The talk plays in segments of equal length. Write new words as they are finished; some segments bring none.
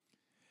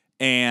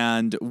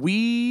And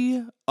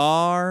we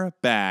are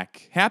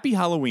back. Happy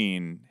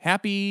Halloween.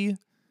 Happy,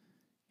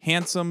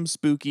 handsome,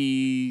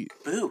 spooky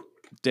Boo.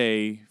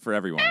 day for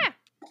everyone.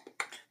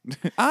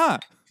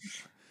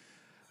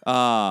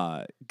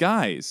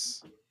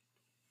 Guys.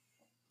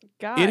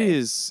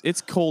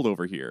 It's cold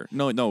over here.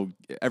 No,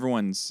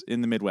 everyone's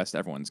in the Midwest,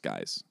 everyone's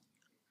guys.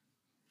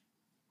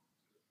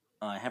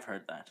 I have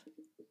heard that.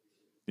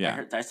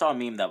 Yeah. I saw a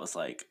meme that was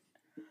like,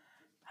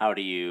 how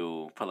do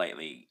you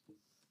politely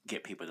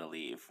get people to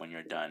leave when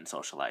you're done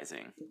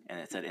socializing? And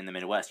it said, in the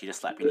Midwest, you just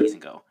slap your knees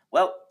and go,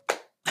 well.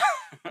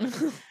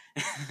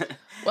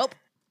 Well.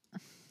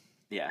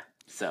 Yeah,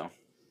 so.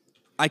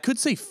 I could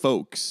say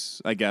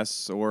folks, I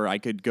guess, or I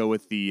could go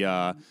with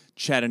the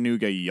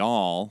Chattanooga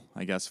y'all,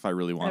 I guess, if I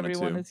really wanted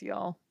Everyone to. is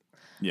y'all.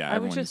 Yeah, I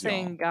was just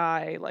saying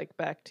guy, like,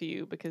 back to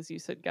you because you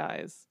said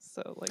guys.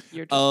 So, like,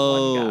 you're just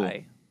one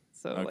guy.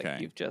 So, okay. like,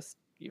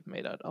 you've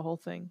made it a whole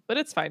thing. But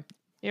it's fine.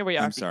 Here we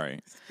are. I'm sorry.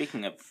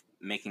 Speaking of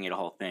making it a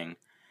whole thing,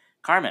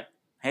 Carmen,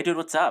 hey, dude,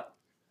 what's up?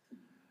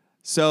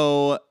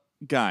 So,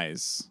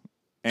 guys,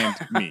 and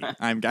me,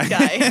 I'm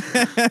Guy.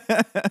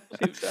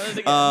 We've done it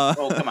again.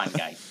 Oh, come on,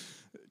 Guy.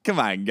 Come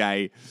on,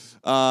 Guy.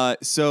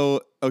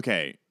 So,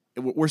 okay,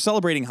 we're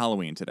celebrating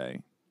Halloween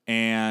today,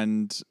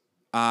 and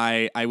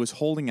I was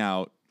holding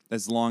out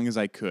as long as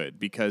I could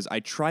because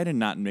I try to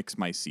not mix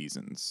my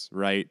seasons,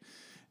 right?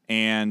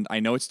 And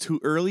I know it's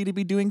too early to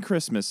be doing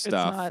Christmas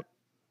stuff. It's not.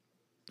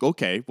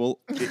 Okay,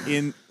 well,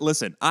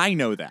 listen, I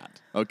know that,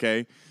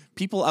 okay?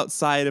 People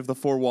outside of the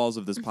four walls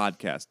of this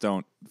podcast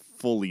don't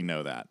fully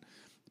know that.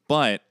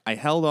 But I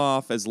held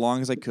off as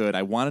long as I could.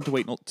 I wanted to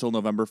wait till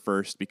November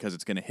 1st because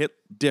it's going to hit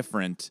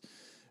different.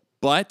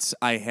 But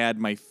I had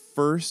my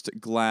first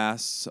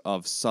glass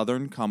of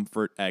Southern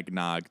Comfort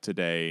eggnog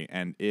today,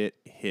 and it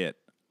hit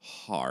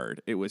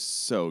hard. It was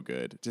so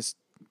good. Just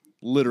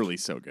literally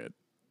so good.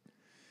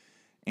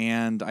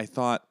 And I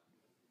thought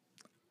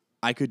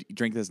I could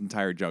drink this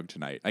entire jug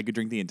tonight. I could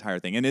drink the entire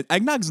thing. And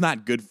eggnog's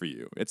not good for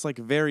you. It's like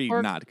very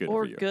not good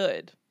for you. Or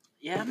good.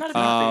 Yeah, I'm not a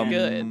big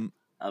fan good.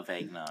 of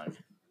eggnog.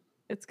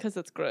 It's because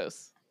it's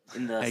gross.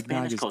 In the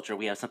Spanish culture,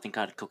 we have something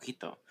called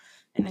coquito.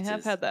 And it's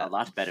had that. a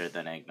lot better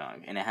than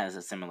eggnog. And it has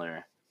a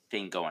similar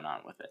thing going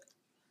on with it.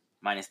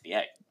 Minus the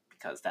egg,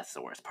 because that's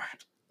the worst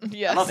part.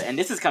 Yes. I love it. And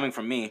this is coming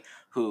from me,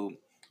 who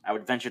I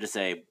would venture to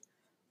say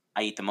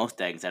I eat the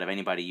most eggs out of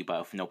anybody you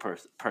both know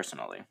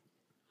personally.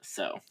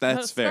 So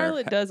that's fair.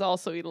 Scarlett does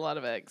also eat a lot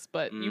of eggs,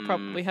 but you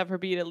probably have her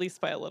beat at least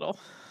by a little.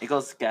 It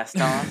goes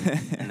Gaston,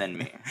 and then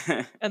me.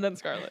 And then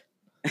Scarlett.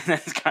 And then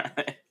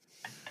Scarlett.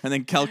 And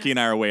then Kelky and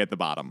I are way at the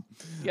bottom.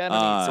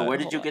 Yeah. So where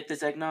did you get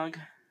this eggnog?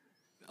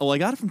 Oh, I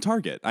got it from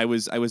Target. I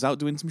was out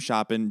doing some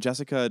shopping.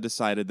 Jessica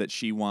decided that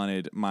she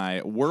wanted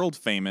my world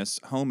famous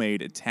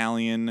homemade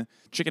Italian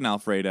chicken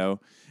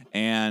Alfredo,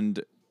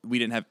 and we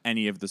didn't have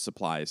any of the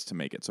supplies to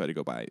make it, so I had to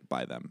go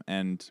buy them.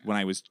 And when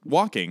I was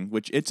walking,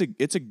 which it's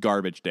a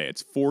garbage day.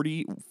 It's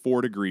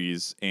 44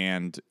 degrees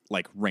and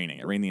like raining.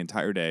 It rained the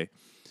entire day.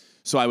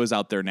 So I was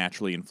out there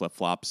naturally in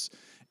flip-flops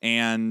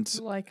and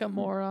like a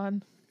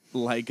moron.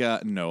 Like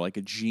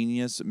a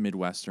genius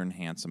Midwestern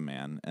handsome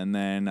man. And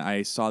then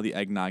I saw the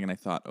eggnog and I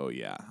thought, oh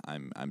yeah,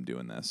 I'm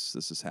doing this.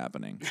 This is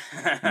happening.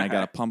 And I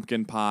got a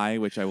pumpkin pie,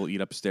 which I will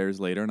eat upstairs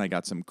later, and I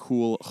got some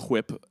Cool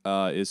Whip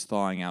is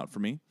thawing out for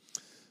me.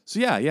 So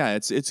yeah,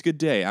 it's a good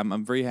day.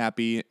 I'm very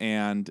happy.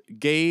 And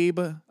Gabe,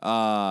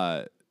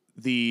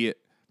 the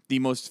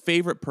most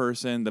favorite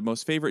person, the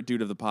most favorite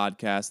dude of the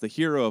podcast, the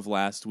hero of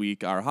last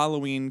week, our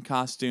Halloween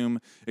costume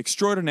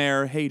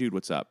extraordinaire. Hey dude,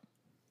 what's up?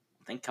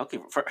 I think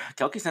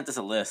Kelky sent us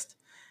a list,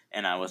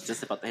 and I was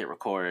just about to hit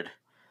record,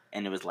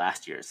 and it was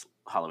last year's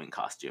Halloween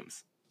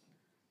costumes.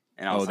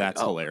 And I was that's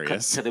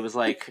hilarious. So it was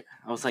like,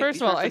 I was like,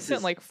 first of all, I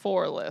sent like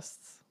 4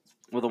 lists.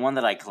 Well, the one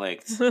that I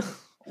clicked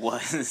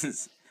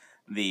was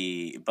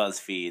the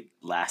BuzzFeed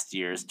last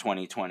year's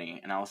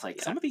 2020, and I was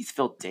like, some of these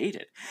feel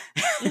dated.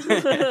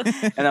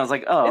 And I was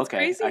like, oh,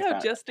 okay. It's crazy how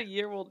just a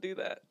year will do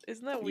that.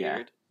 Isn't that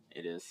weird? Yeah,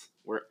 it is.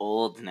 We're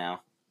old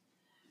now.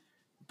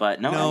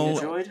 But no, I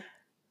enjoyed.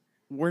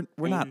 We're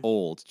not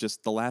old.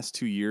 Just the last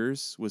 2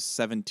 years was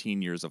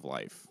 17 years of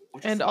life.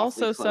 And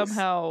also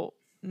somehow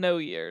no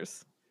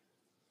years.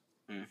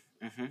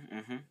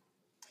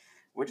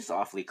 We're just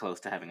awfully close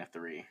to having a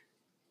 3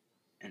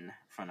 in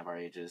front of our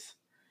ages.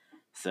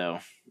 So,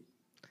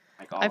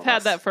 like I've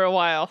had that for a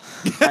while.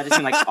 I just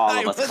mean like all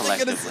of us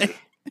collectively.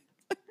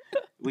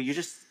 Well, you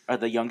just are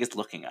the youngest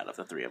looking out of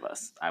the 3 of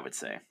us, I would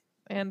say.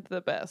 And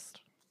the best.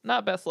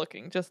 Not best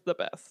looking, just the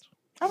best.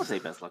 I would say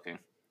best looking.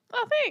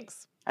 Oh,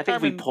 thanks. I think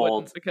if we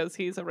polled, because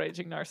he's a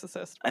raging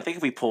narcissist. I think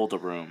if we polled a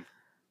room,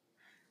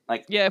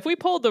 like if we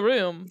polled the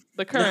room,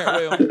 the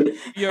current room,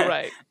 you're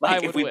right.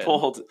 Like if we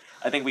polled,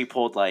 I think we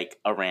polled like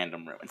a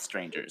random room and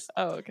strangers.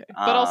 Oh, okay.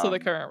 But also the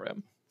current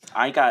room.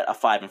 I got a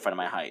 5 in front of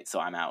my height, so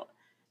I'm out.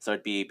 So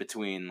it'd be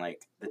between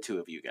like the 2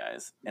 of you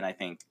guys, and I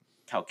think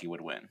Kelky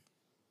would win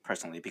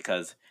personally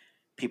because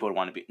people would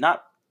want to be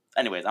not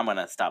Anyways, I'm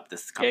gonna stop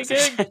this Okay,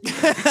 conversation.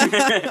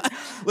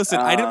 Listen,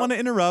 I didn't want to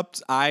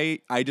interrupt. I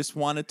just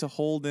wanted to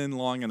hold in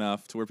long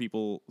enough to where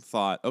people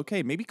thought,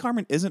 okay, maybe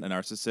Carmen isn't a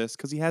narcissist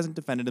because he hasn't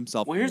defended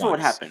himself. Well, here's once. what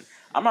happened.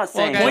 I'm not Well,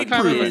 saying guys, Point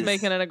Carmen was proven.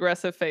 making an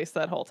aggressive face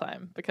that whole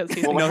time because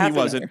he's Well, what No, he happened-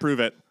 wasn't. Prove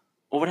it.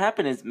 Well, what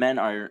happened is men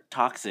are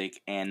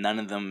toxic, and none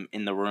of them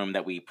in the room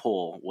that we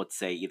pull would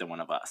say either one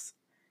of us,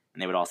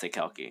 and they would all say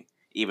Kelki,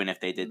 even if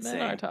they did men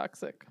say are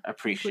toxic.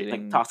 appreciate like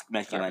including toxic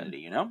masculinity,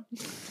 you know.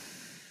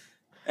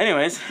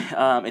 Anyways,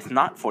 it's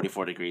not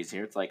 44 degrees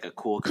here. It's like a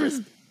cool,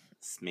 crisp,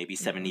 maybe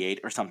 78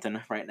 or something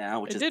right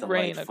now, which It is did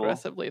rain delightful.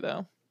 aggressively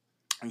though.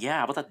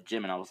 Yeah, I was at the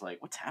gym and I was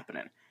like, "What's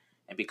happening?"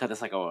 And because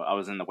it's like I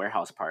was in the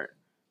warehouse part,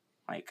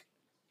 like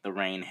the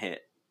rain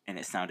hit and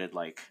it sounded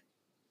like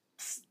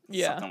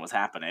Yeah. something was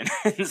happening.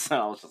 And so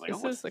I was just like,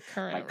 This "Oh, is the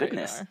current my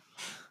goodness. radar.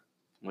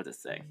 what does it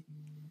say?"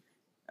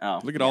 Oh,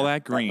 Look at all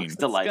that green. looks It's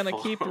It's delightful.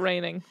 gonna keep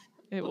raining.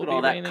 It Look will at be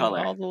all that raining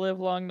color. all the live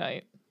long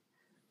night.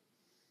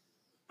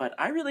 But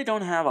I really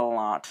don't have a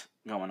lot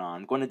going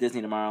on. I'm going to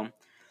Disney tomorrow,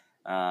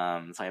 so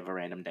I have a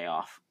random day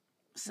off.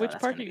 So Which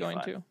that's park are gonna you be going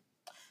fun. to?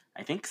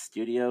 I think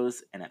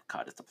Studios and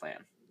Epcot is the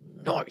plan.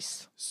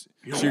 Nice. So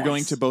you're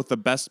going to both the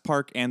best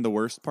park and the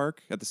worst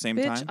park at the same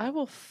Bitch, time? I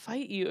will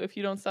fight you if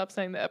you don't stop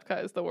saying that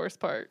Epcot is the worst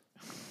part.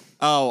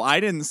 Oh,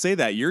 I didn't say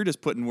that. You're just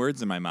putting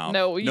words in my mouth.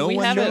 No, we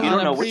one have it knows. You don't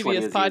on know a which one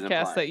previous he was podcast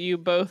implying. that you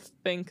both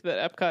think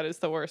that Epcot is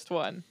the worst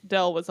one.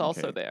 Dell was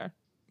also Okay. there.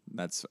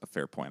 That's a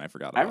fair point. I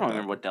forgot I about don't that.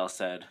 remember what Dell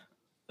said.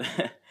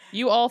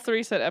 You all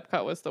three said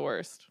Epcot was the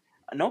worst.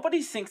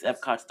 Nobody thinks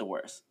Epcot's the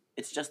worst.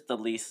 It's just the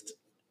least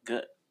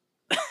good.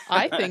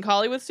 I think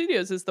Hollywood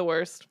Studios is the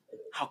worst.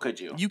 How could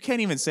you? You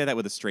can't even say that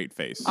with a straight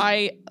face.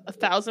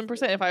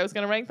 1,000%. If I was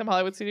going to rank them,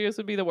 Hollywood Studios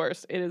would be the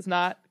worst. It is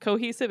not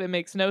cohesive. It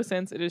makes no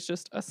sense. It is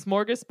just a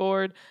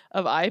smorgasbord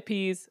of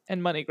IPs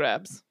and money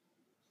grabs.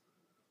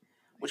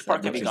 Which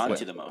park have Which you is gone what-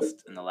 to the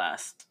most in the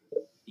last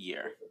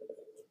year?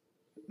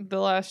 The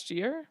last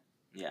year?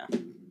 Yeah.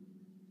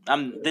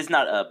 This is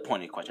not a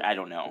pointed question. I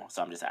don't know,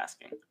 so I'm just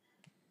asking.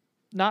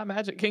 Not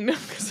Magic Kingdom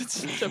because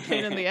it's just a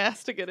pain in the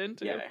ass to get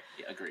into. Yeah,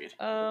 agreed.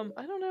 I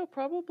don't know.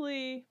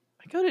 Probably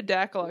I go to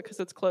DAC a lot because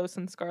it's close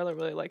and Scarlett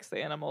really likes the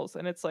animals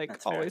and it's like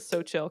That's fair. always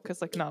so chill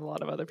because like not a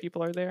lot of other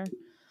people are there.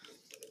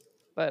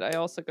 But I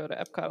also go to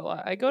Epcot a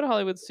lot. I go to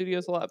Hollywood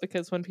Studios a lot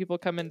because when people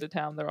come into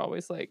town, they're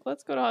always like,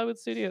 "Let's go to Hollywood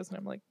Studios," and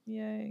I'm like,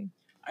 "Yay!"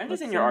 I understand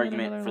let's your sing in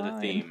argument another for the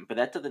line. theme, but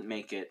that doesn't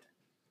make it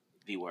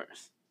the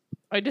worst.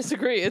 I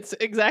disagree. It's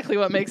exactly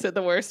what makes it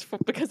the worst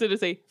because it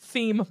is a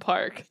theme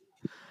park.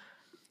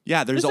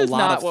 yeah, there's This a is lot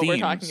not of what themes.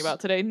 we're talking about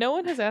today. No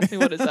one has asked me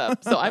what is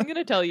up, so I'm going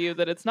to tell you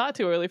that it's not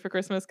too early for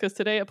Christmas because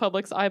today at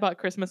Publix I bought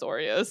Christmas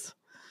Oreos.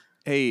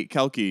 Hey,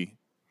 Kelki.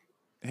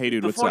 Hey,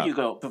 dude, Before what's up? you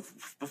go,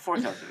 before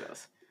Kelsey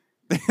goes,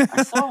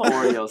 I saw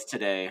Oreos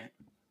today,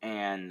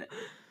 and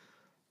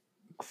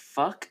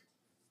fuck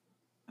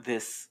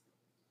this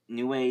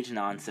new age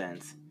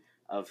nonsense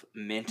of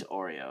mint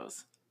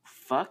Oreos.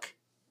 Fuck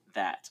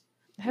that.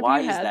 Have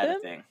Why you is had that them? a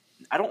thing?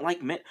 I don't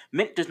like mint.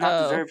 Mint does not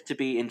Oh. deserve to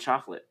be in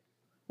chocolate.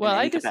 Well,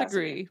 any I capacity.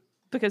 disagree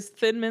because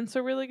Thin Mints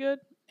are really good,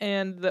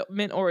 and the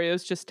mint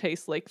Oreos just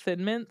taste like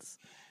Thin Mints,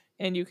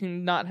 and you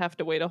can not have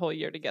to wait a whole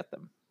year to get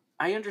them.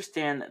 I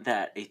understand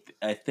that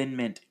a thin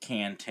mint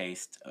can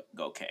taste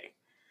okay,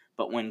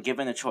 but when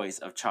given a choice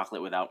of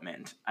chocolate without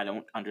mint, I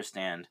don't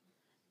understand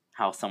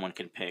how someone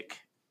can pick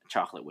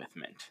chocolate with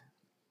mint.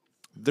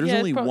 There's Yeah,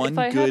 only if one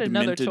I had good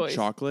another minted choice.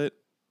 chocolate.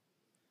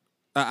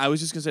 I was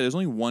just going to say, there's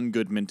only one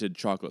good minted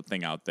chocolate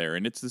thing out there,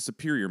 and it's the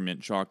superior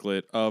mint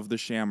chocolate of the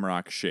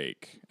Shamrock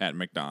Shake at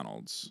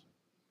McDonald's.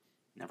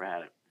 Never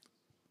had it.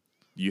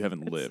 You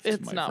haven't lived,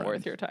 It's my not friend.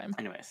 worth your time.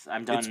 Anyways,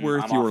 I'm done. It's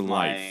worth I'm your off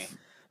life.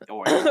 my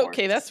Oreo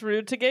Okay, that's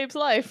rude to Gabe's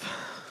life.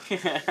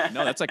 wars.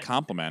 No, that's a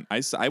compliment.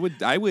 I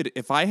would,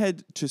 if I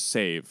had to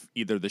save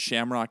either the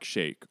Shamrock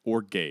Shake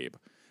or Gabe,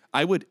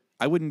 I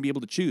wouldn't be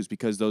able to choose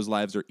because those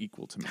lives are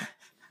equal to me.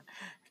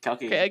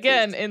 Calculate, Okay,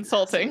 again, please.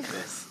 insulting.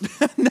 This.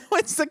 No,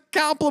 it's a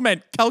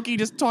compliment. Kelki,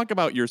 just talk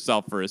about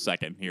yourself for a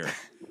second here.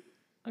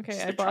 Okay,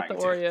 Just I bought the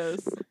trying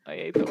to. I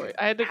ate the Oreo.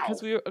 I had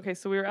to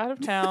because we were out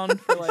of town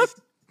for like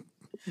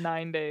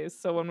 9 days.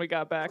 So when we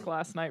got back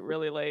last night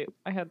really late,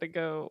 I had to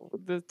go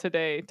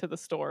today to the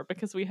store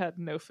because we had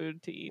no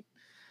food to eat.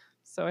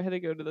 So I had to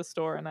go to the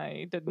store and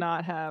I did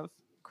not have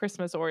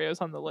Christmas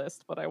Oreos on the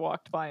list, but I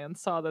walked by and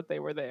saw that they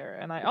were there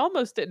and I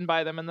almost didn't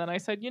buy them and then I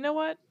said, "You know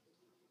what?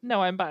 No,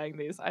 I'm buying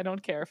these. I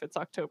don't care if it's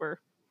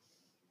October.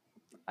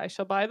 I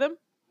shall buy them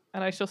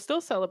and I shall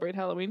still celebrate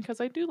Halloween because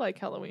I do like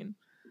Halloween.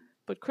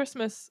 But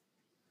Christmas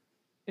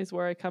is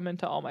where I come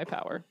into all my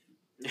power.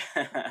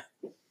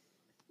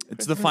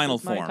 It's the Christmas final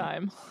is my form.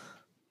 time.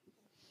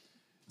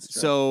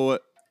 So,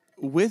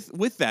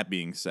 with that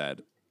being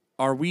said,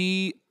 are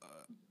we,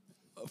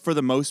 for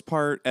the most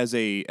part, as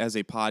a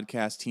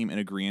podcast team, in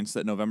agreement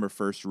that November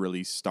 1st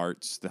really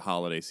starts the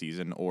holiday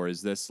season, or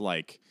is this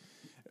like,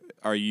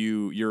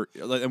 you're?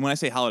 And when I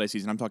say holiday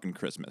season, I'm talking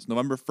Christmas.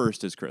 November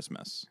 1st is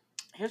Christmas.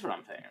 Here's what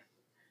I'm thinking.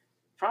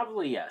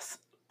 Probably yes,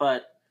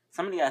 but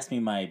somebody asked me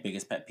my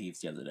biggest pet peeves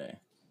the other day,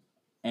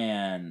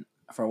 and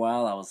For a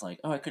while, I was like,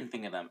 oh, I couldn't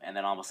think of them. And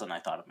then all of a sudden, I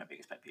thought of my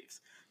biggest pet peeves.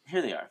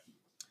 Here they are.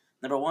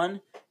 Number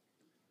one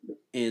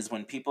is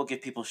when people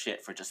give people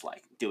shit for just,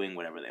 like, doing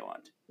whatever they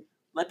want.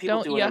 Let people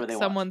Don't do whatever yuck they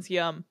want. someone's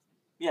yum.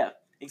 Yeah,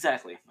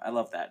 exactly. I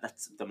love that.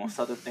 That's the most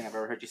southern thing I've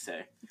ever heard you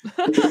say.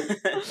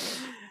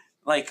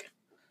 Like,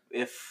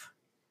 if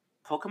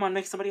Pokemon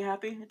makes somebody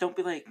happy, don't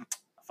be like,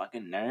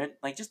 fucking nerd.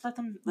 Like, just let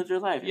them live their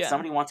life. Yeah. If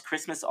somebody wants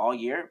Christmas all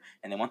year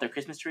and they want their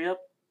Christmas tree up,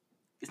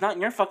 it's not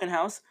in your fucking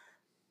house.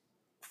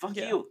 Fuck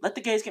Yeah. you. Let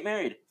the gays get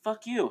married.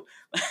 Fuck you.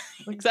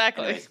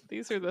 Exactly. Anyways.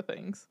 These are the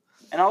things.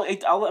 And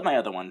I'll let my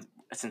other one,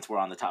 since we're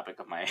on the topic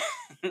of my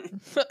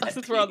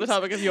Since we're on the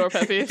topic of your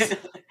pet peeves.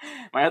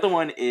 My other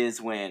one is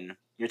when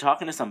you're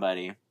talking to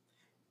somebody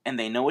and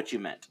they know what you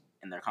meant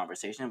in their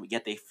conversation, but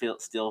yet they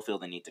still feel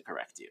the need to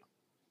correct you.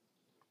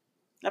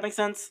 That makes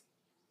sense?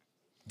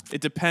 It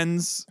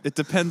depends. It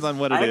depends on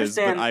what I it is.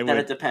 But understand I that would.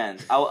 it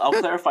depends. I'll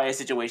clarify a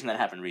situation that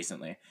happened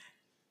recently.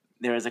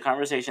 There was a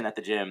conversation at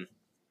the gym,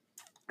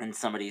 and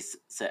somebody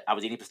said I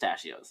was eating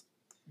pistachios,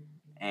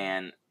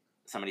 and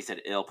somebody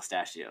said ill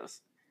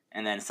pistachios,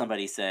 and then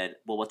somebody said,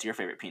 "Well, what's your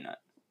favorite peanut?"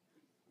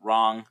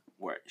 Wrong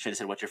word. Should have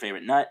said, "What's your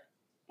favorite nut?"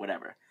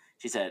 Whatever.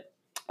 She said,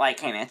 "Well, I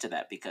can't answer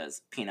that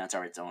because peanuts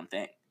are its own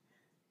thing."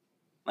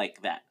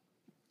 Like that.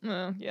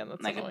 Oh, yeah,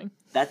 that's Like, annoying.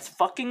 that's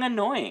fucking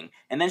annoying.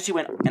 And then she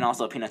went, and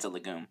also peanuts a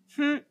legume.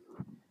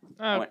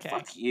 I went, Okay.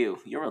 fuck you.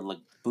 You're a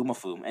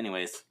boomafoom.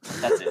 Anyways,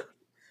 that's it.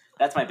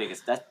 That's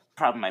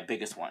probably my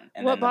biggest one.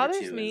 And What then number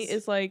bothers two me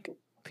is like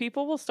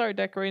people will start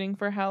decorating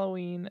for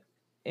Halloween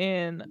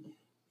in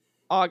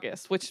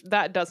August, which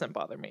that doesn't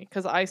bother me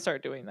because I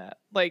start doing that.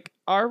 Like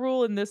our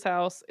rule in this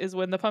house is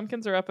when the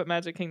pumpkins are up at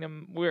Magic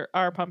Kingdom,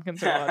 our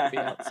pumpkins are allowed to be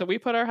out. So we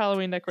put our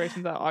Halloween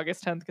decorations out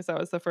August 10th because that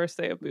was the first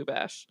day of Boo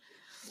Bash.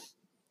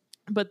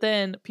 But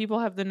then people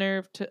have the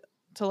nerve to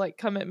like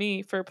come at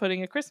me for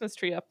putting a Christmas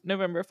tree up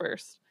November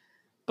 1st.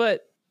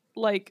 But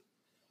like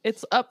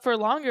it's up for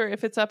longer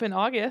if it's up in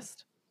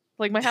August.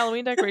 Like my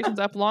Halloween decorations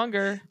up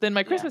longer than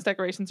my Christmas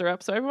decorations are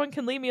up, so everyone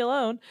can leave me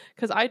alone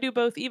because I do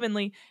both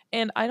evenly.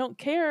 And I don't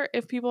care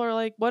if people are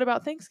like, "What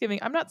about Thanksgiving?"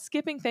 I'm not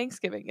skipping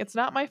Thanksgiving. It's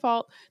not my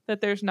fault that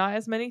there's not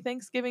as many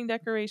Thanksgiving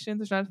decorations.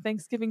 There's not a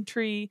Thanksgiving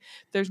tree.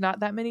 There's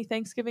not that many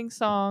Thanksgiving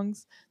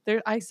songs.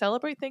 I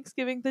celebrate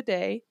Thanksgiving the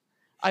day.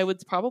 I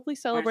would probably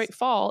celebrate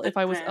fall if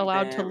I was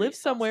allowed to live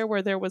somewhere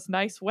where there was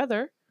nice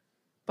weather,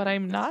 but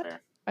I'm not.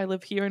 fair. I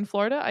live here in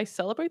Florida. I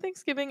celebrate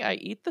Thanksgiving. I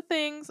eat the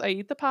things. I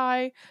eat the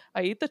pie.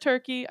 I eat the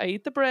turkey. I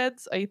eat the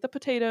breads. I eat the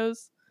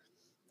potatoes.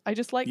 I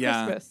just like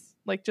Christmas.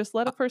 Like, just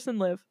let a person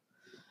live.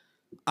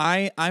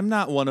 I'm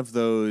not one of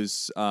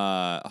those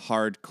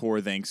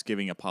hardcore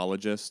Thanksgiving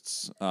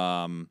apologists.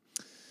 But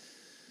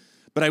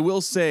I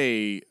will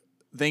say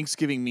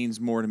Thanksgiving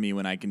means more to me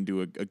when I can do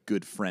a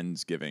good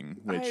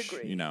Friendsgiving, which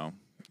agree.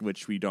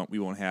 which we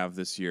won't have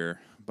this year.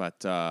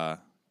 But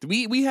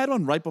we had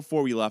one right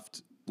before we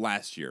left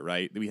last year,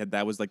 right?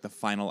 That was like the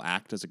final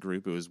act as a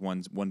group. It was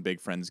one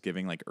big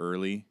Friendsgiving, like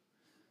early,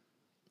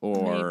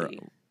 or Maybe.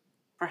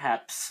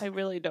 Perhaps. I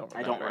really don't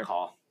remember. I don't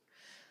recall.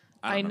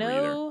 I don't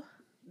remember know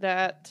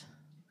that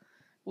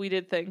we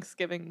did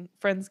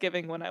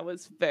Friendsgiving when I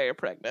was very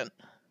pregnant.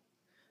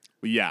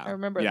 Yeah, I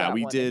remember yeah, that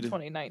we one did. in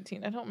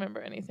 2019. I don't remember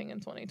anything in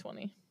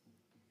 2020.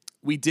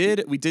 We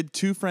did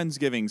two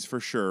Friendsgivings for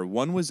sure.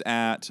 One was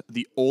at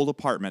the old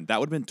apartment. That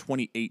would have been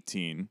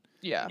 2018.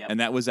 Yeah. Yep. And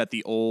that was at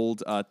the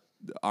old that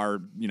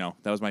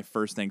was my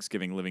first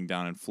Thanksgiving living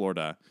down in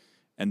Florida.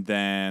 And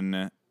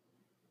then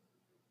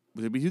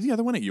did we do the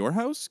other one at your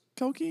house,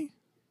 Koki?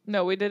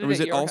 No, we did it Or was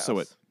at it your also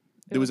house.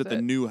 it was at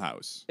the new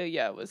house?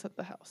 Yeah, it was at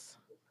the house.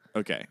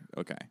 Okay.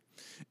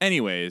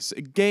 Anyways,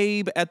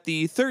 Gabe, at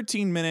the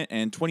 13-minute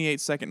and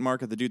 28-second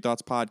mark of the Dude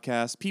Thoughts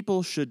podcast,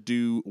 people should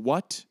do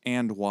what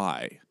and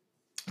why?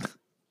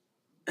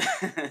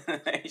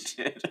 They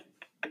should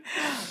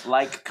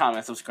like,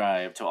 comment,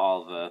 subscribe to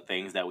all the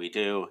things that we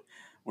do.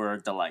 We're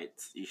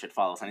delights. You should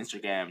follow us on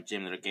Instagram,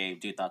 Jim Little Gabe,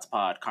 Dude Thoughts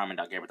Pod,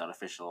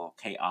 Carmen.Gabriel.official,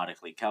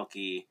 Chaotically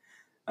Kelky.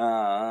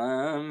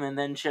 And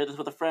then share this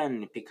with a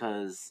friend,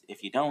 because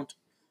if you don't,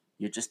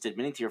 you're just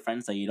admitting to your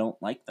friends that you don't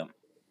like them.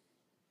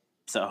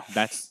 So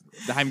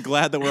I'm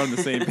glad that we're on the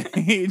same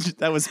page.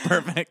 That was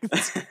perfect.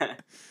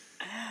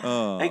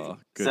 Oh,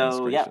 goodness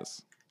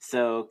gracious.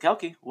 So,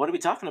 Kelky, what are we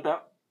talking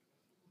about?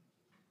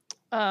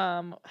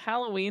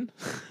 Halloween,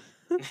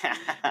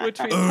 which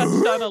we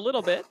touched on a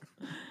little bit,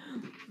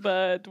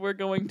 but we're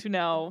going to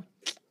now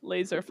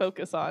laser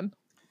focus on.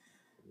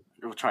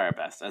 We'll try our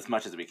best, as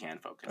much as we can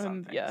focus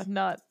on things. Yeah,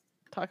 not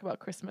talk about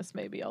Christmas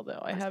maybe, although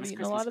I have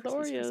eaten a lot of the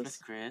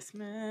Oreos.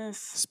 Christmas.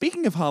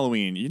 Speaking of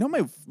Halloween, you know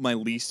my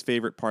least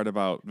favorite part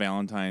about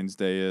Valentine's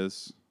Day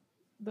is?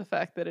 The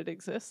fact that it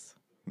exists.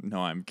 No,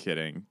 I'm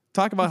kidding.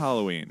 Talk about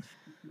Halloween.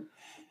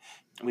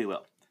 We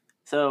will.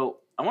 So,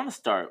 I want to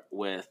start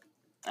with,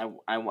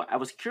 I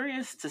was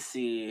curious to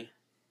see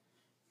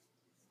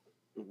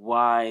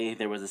why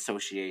there was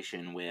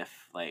association with,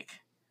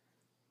 like,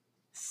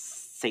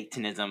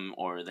 Satanism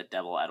or the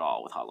devil at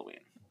all with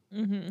Halloween.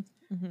 Mm-hmm.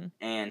 Mm-hmm.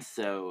 And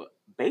so,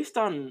 based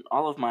on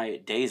all of my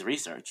day's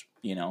research,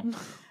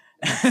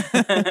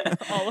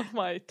 All of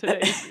my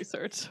today's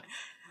research.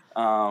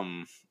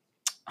 All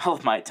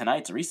of my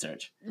tonight's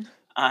research.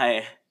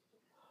 I'm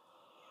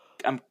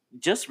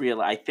just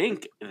I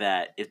think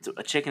that it's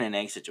a chicken and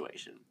egg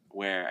situation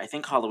where I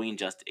think Halloween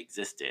just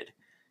existed,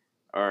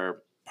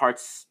 or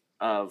parts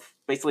of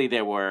basically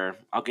there were.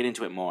 I'll get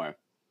into it more,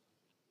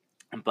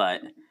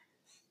 but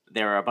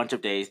there are a bunch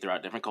of days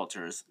throughout different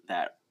cultures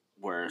that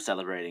were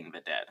celebrating the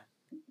dead,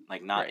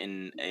 like not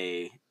in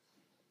a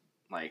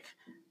like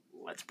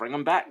let's bring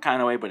them back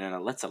kind of way, but in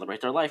a let's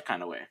celebrate their life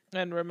kind of way,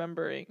 and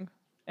remembering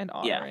and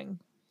honoring.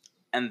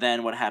 And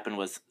then what happened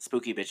was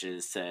spooky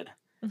bitches said,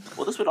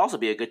 well, this would also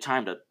be a good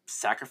time to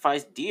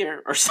sacrifice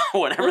deer or so,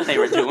 whatever they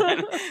were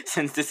doing,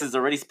 since this is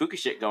already spooky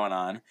shit going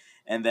on.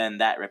 And then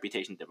that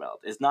reputation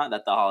developed. It's not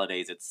that the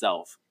holidays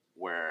itself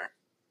were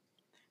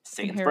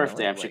Satan's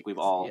birthday. I'm sure we've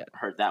all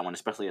heard that one,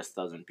 especially us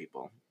Southern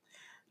people.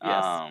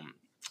 Yes.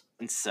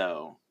 And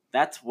so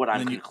that's what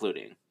I'm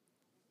concluding.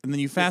 And then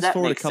you fast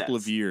forward a couple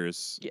of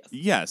years.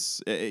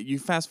 Yes. You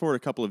fast forward a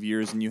couple of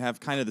years and you have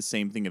kind of the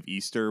same thing of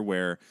Easter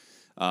where,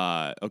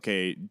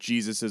 okay,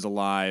 Jesus is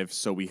alive,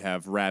 so we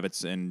have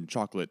rabbits and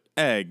chocolate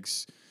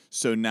eggs.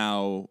 So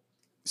now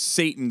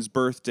Satan's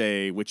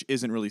birthday, which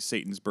isn't really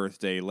Satan's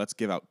birthday, let's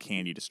give out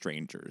candy to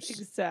strangers.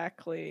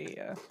 Exactly.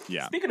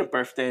 Yeah. Speaking of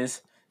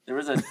birthdays, there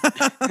was a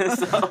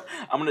so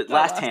I'm gonna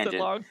last tangent,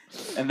 long.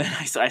 And then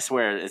I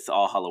swear it's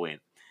all Halloween.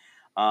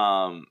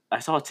 I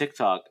saw a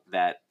TikTok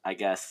that I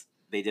guess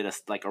they did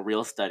a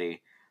real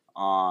study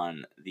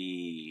on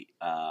the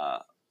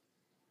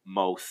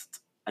most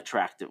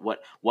attractive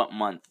what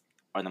month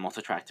are the most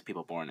attractive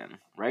people born in,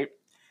 right?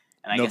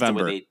 And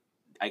November.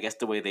 I guess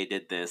the way they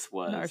did this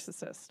was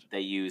narcissist.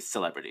 They used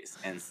celebrities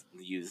and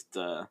used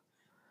the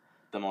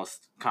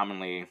most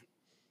commonly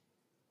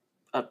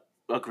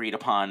agreed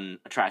upon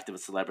attractive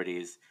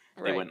celebrities.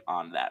 Right. They went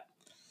on that.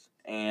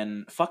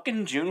 And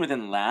fucking June was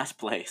in last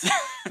place.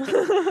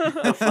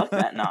 So fuck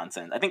that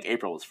nonsense. I think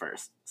April was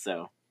first.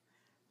 So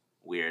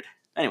weird.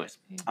 Anyways,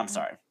 I'm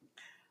sorry.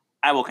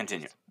 I will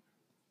continue.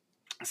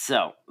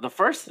 So the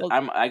first,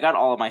 I got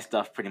all of my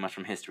stuff pretty much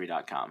from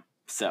history.com.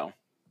 So,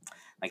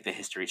 like the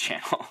History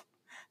Channel.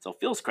 So it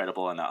feels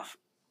credible enough.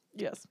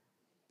 Yes.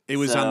 It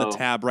was on the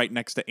tab right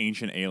next to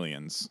Ancient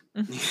Aliens.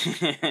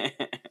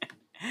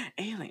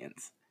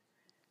 Aliens.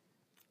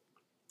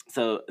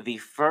 So the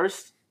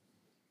first,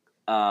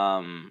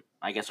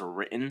 I guess,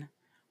 written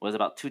was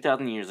about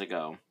 2,000 years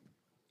ago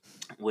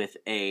with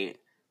a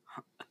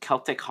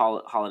Celtic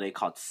holiday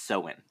called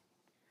Samhain.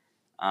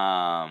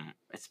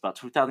 It's about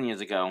 2,000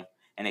 years ago,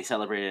 and they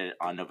celebrated it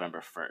on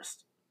November 1st.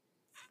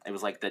 It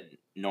was like the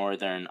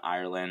Northern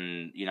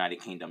Ireland,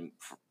 United Kingdom,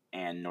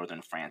 and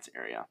Northern France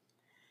area.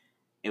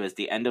 It was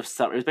the end of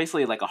summer. It was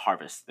basically like a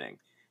harvest thing.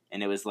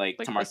 And it was like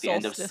to mark the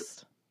end of,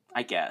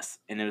 I guess.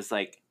 And it was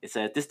like, it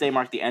said, this day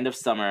marked the end of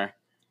summer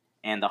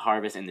and the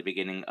harvest and the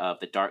beginning of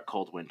the dark,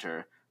 cold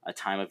winter, a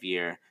time of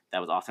year that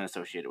was often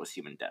associated with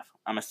human death.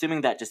 I'm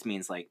assuming that just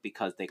means like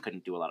because they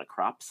couldn't do a lot of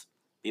crops,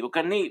 people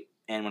couldn't eat.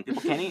 And when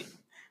people can't eat,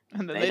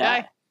 and then they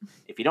die.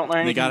 If you don't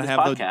learn anything from this podcast,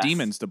 they gotta have those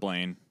demons to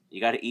blame.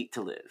 You gotta eat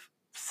to live.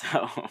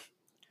 So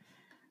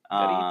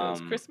gotta eat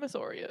those Christmas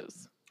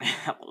Oreos.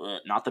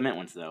 Not the mint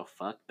ones though.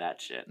 Fuck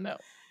that shit. No.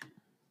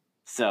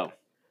 So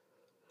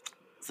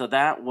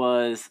that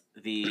was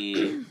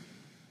the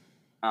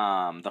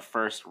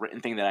first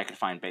written thing that I could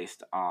find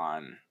based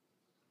on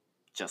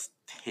just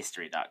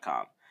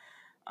history.com.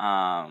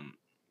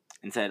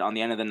 And said on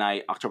the end of the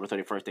night, October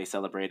 31st, they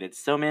celebrated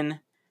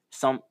Samhain,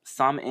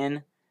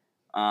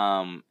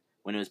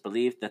 when it was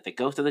believed that the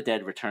ghost of the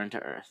dead returned to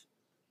Earth.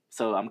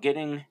 So I'm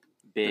getting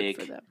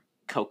big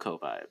Coco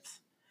vibes,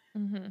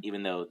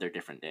 even though they're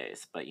different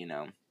days. But you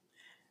know,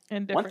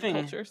 and different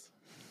cultures.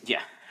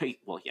 Yeah,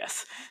 well,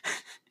 yes.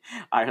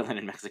 Ireland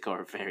and Mexico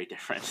are very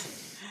different.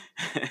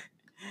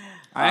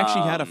 I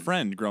actually had a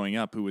friend growing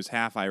up who was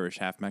half Irish,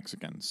 half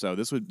Mexican. So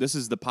this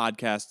is the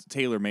podcast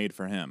tailor-made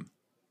for him.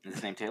 Is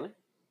his name Taylor?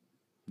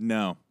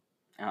 No.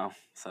 Oh,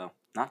 so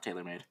not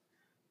tailor-made.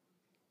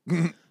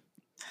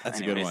 That's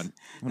a good one.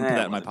 I'm going to put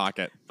that in my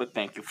pocket. But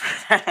thank you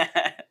for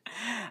that.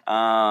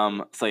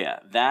 So yeah,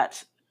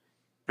 that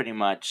pretty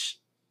much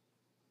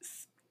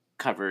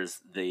covers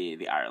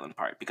the Ireland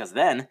part. Because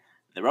then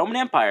the Roman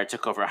Empire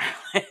took over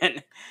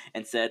Ireland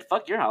and said,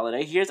 fuck your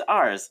holiday, here's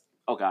ours.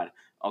 Oh God.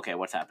 Okay,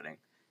 what's happening?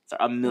 So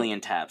a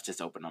million tabs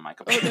just opened on my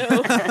computer.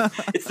 Oh, no.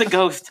 It's the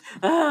ghost.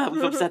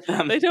 We've upset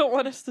them. They don't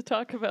want us to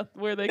talk about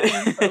where they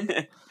came from.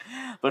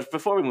 But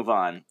before we move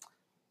on,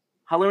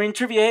 Halloween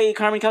trivia. Hey,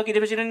 Carmen Kelky, did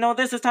you didn't know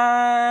this is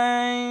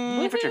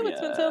time for trivia?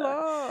 It's been so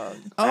long.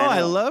 Oh,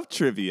 I love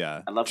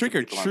trivia. I love trick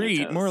or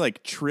treat, more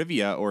like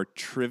trivia or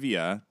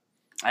trivia.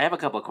 I have a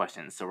couple of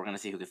questions, so we're going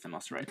to see who gets the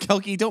most right.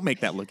 Kelky, don't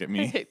make that look at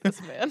me. I hate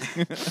this man.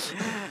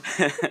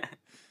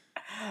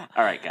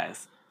 All right,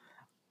 guys.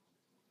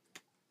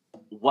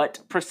 What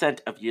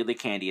 % of yearly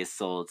candy is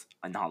sold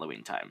on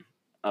Halloween time?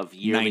 Of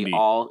yearly, 90.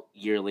 all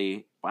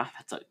yearly. Wow,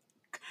 that's a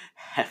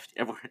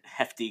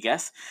hefty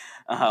guess.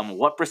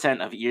 What %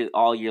 of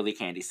all yearly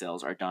candy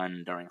sales are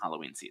done during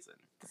Halloween season?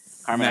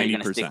 Carmen, are you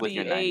going to stick 90%. with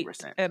your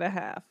 90%?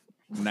 58.5.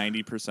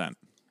 90%.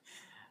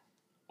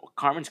 Well,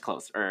 Carmen's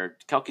closer, or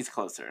Kelky's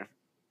closer.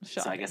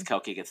 Shocking. So I guess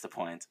Kelky gets the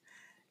point.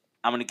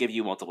 I'm going to give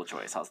you multiple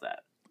choice. How's that?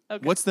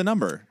 Okay. What's the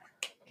number?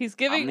 He's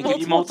giving I'm gonna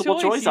give you multiple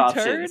multiple choice you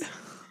options. turd.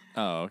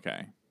 Oh,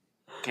 okay.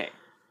 Okay.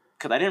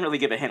 Because I didn't really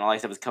give a hint. All I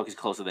said was Kelky's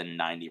closer than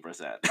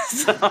 90%.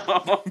 So,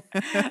 all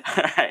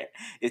right.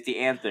 Is the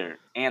answer,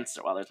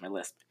 well, there's my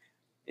list.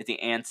 Is the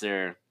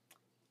answer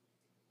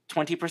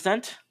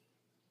 20%?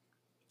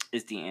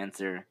 Is the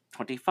answer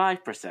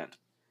 25%?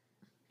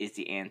 Is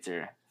the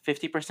answer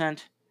 50%?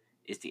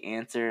 Is the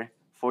answer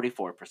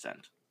 44%?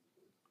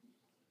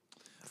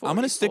 I'm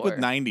gonna stick with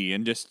 44. 90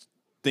 and just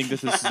think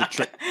this is a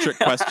trick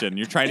question.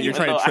 You're trying to Even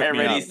trick though I me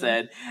already up.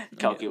 said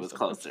Kelky Okay, was so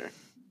closer.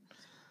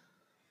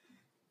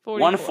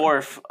 44.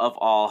 1/4 of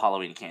all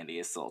Halloween candy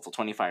is sold, so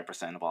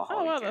 25% of all Oh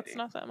Halloween wow, candy. that's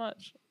not that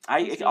much.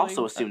 I That's also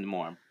really- assumed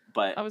more,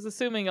 but I was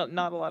assuming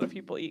not a lot of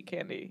people eat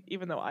candy,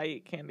 even though I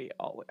eat candy.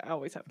 I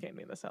always have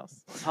candy in this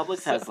house.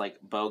 Publix So- has like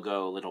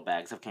BOGO little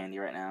bags of candy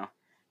right now,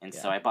 and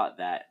so Yeah. I bought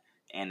that,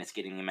 and it's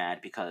getting me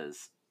mad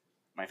because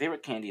my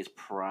favorite chocolate is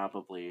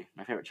probably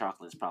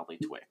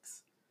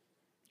Twix.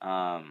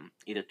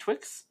 Either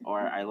Twix or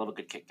I love a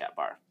good Kit Kat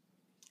bar,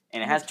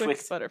 and it has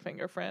Twix.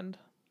 Butterfinger friend.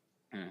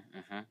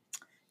 Mm-hmm.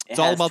 It's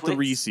all about the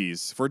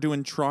Reese's. If we're doing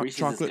Reese's is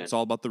chocolate, good. it's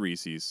all about the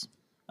Reese's.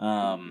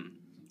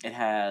 It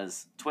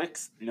has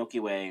Twix, Milky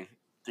Way,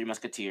 Three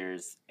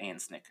Musketeers, and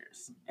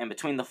Snickers. And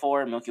between the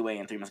four, Milky Way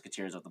and Three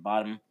Musketeers are at the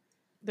bottom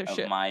They're of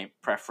shit. my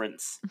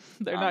preference.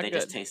 They're not they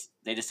good.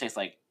 They just taste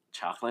like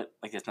chocolate.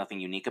 Like there's nothing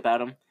unique about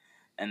them.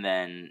 And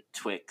then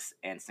Twix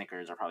and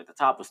Snickers are probably at the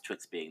top, with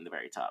Twix being the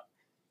very top.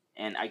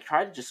 And I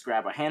try to just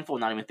grab a handful,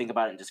 not even think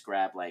about it, and just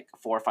grab like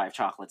 4 or 5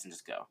 chocolates and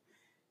just go.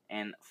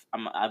 And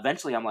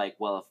eventually I'm like,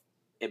 well,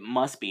 it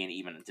must be an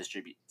even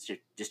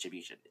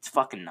distribution. It's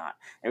fucking not.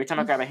 Every time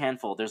I grab a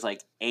handful, there's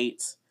like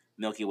 8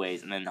 Milky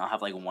Ways, and then I'll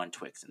have like 1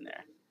 Twix in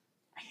there.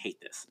 I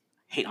hate this.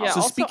 I hate Yeah. Halloween. So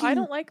Also, I speaking-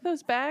 don't like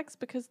those bags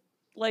because,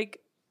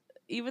 like,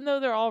 even though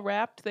they're all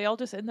wrapped, they all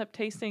just end up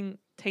tasting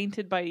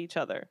tainted by each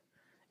other,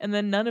 and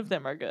then none of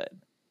them are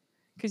good.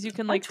 Because you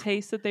can like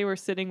taste that they were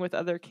sitting with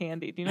other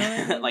candy. Do you know what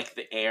I mean? Like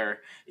the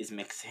air is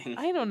mixing.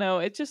 I don't know.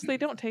 It just they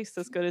don't taste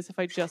as good as if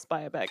I just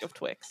buy a bag of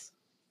Twix.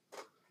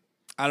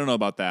 I don't know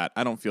about that.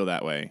 I don't feel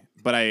that way.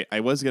 But I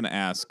was gonna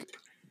ask,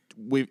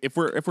 if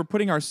we're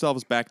putting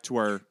ourselves back to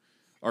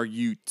our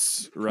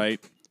youths, right?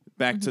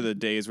 Back to the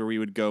days where we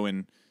would go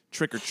and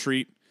trick or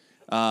treat.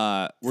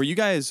 Were you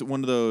guys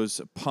one of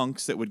those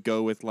punks that would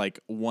go with like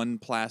one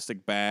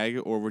plastic bag,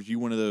 or were you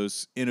one of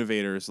those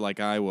innovators like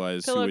I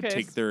was who would Pillowcase.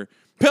 take their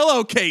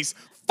pillowcase?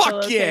 Fuck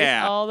Pillowcase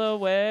yeah! all the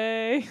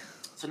way.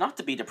 So not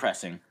to be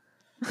depressing,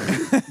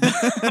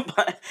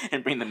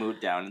 and bring the mood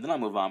down, and then I'll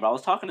move on. But I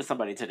was talking to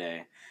somebody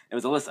today. It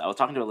was Alyssa. I was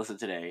talking to Alyssa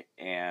today,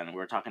 and we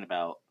were talking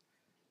about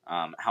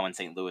how in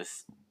St.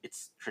 Louis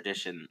it's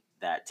tradition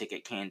that to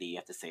get candy you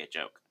have to say a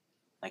joke.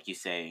 Like you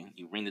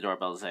ring the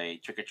doorbell, say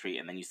trick or treat,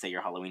 and then you say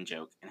your Halloween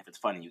joke, and if it's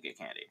funny, you get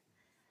candy.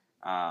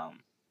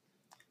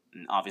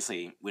 And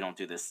obviously, we don't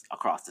do this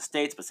across the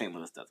states, but St.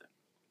 Louis does it.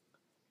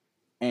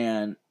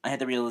 And I had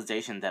the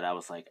realization that I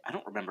was like, I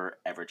don't remember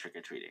ever trick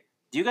or treating.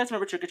 Do you guys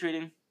remember trick or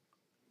treating?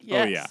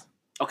 Yes. Oh, yeah.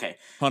 Okay,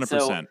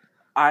 100%.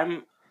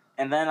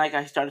 and then like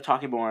I started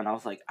talking more, and I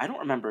was like, I don't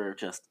remember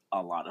just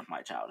a lot of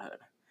my childhood,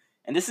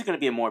 and this is going to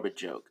be a morbid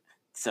joke,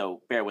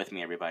 so bear with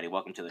me, everybody.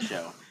 Welcome to the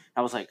show.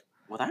 I was like,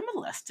 was I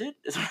molested?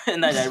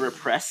 And then I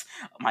repress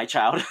my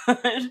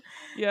childhood.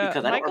 Yeah,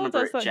 Because I don't Michael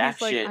remember does that. jack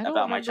He's like, shit I don't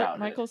about my remember- childhood.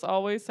 Michael's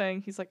always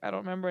saying, he's like, I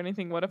don't remember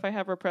anything. What if I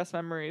have repressed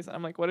memories?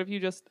 I'm like, what if you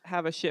just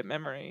have a shit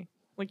memory?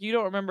 Like, you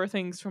don't remember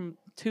things from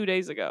 2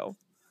 days ago.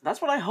 That's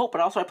what I hope,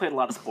 but also I played a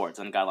lot of sports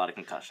and got a lot of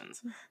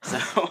concussions.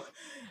 So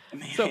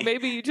So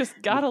maybe you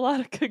just got a lot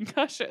of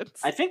concussions.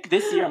 I think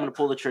this year I'm going to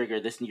pull the trigger.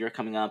 This year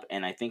coming up,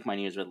 and I think my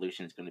New Year's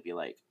resolution is going to be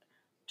like,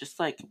 just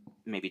like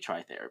maybe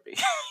try therapy.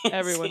 And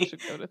Everyone see-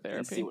 should go to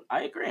and see therapy.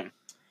 I agree.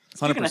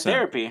 Speaking of 100%.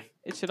 therapy,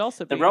 It should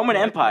also be The Roman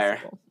more Empire.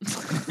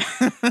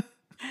 accessible.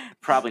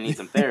 probably need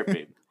some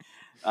therapy.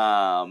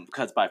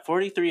 Because by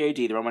 43 AD,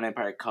 the Roman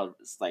Empire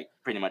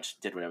pretty much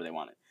did whatever they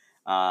wanted.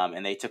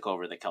 And they took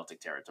over the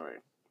Celtic territory.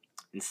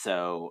 And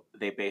so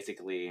they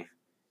basically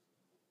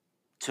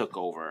took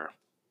over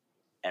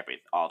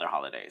all their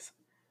holidays.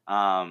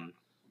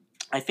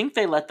 I think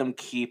they let them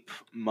keep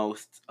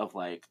most of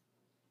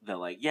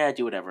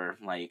do whatever,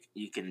 like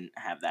you can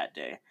have that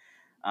day.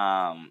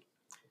 And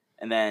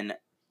then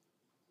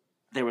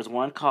there was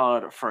one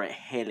called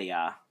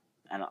Frahelia,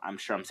 and I'm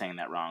sure I'm saying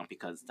that wrong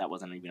because that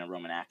wasn't even a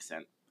Roman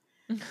accent.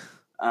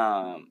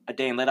 A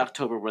day in late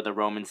October where the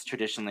Romans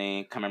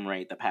traditionally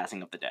commemorate the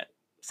passing of the dead.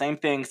 Same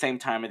thing, same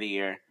time of the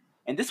year.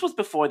 And this was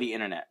before the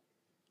internet.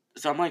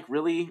 So I'm like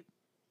really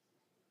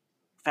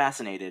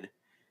fascinated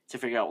to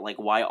figure out like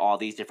why all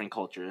these different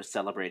cultures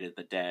celebrated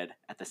the dead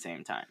at the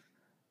same time.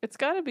 It's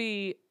got to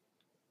be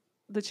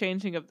the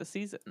changing of the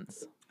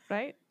seasons,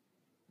 right?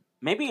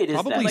 Maybe it is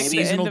Probably that. Like Maybe the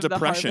end seasonal of the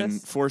depression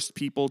harvest. forced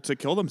people to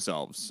kill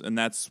themselves, and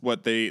that's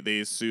what they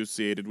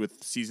associated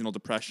with seasonal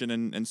depression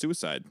and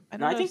suicide.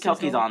 No, I know think seasonal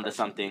Kelky's onto depression,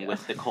 something yeah.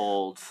 with the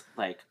colds,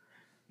 like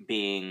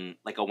being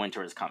like a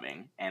winter is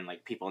coming, and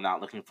like people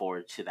not looking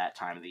forward to that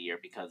time of the year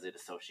because it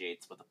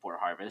associates with a poor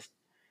harvest,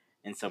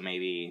 and so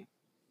maybe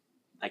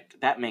like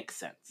that makes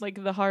sense.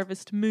 Like the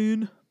harvest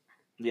moon.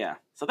 Yeah,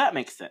 so that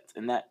makes sense,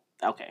 and that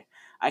okay.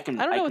 I I don't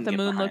know can what the get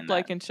moon behind looked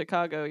like that. in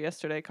Chicago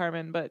yesterday,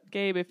 Carmen. But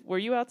Gabe, were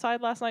you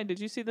outside last night? Did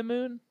you see the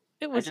moon?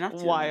 It was did not see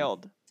the moon.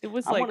 wild. It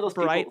was I'm like one of those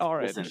bright people.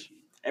 orange. Listen,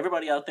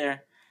 everybody out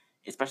there,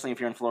 especially if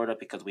you're in Florida,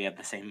 because we have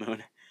the same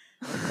moon.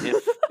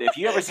 If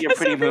you ever see a 'Cause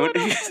pretty moon,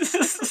 everyone else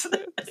has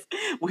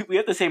we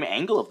have the same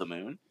angle of the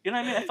moon. You know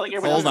what I mean? I feel like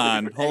everybody Hold else has a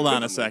on, different hold angle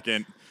on a of the moon.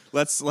 second.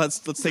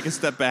 Let's take a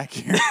step back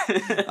here.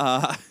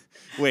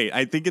 Wait,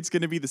 I think it's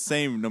going to be the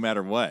same no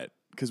matter what,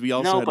 because we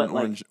also No, had but, an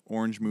like-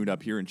 orange moon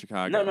up here in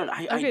Chicago. No.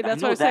 I Okay,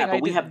 that's know what I was that, saying, but I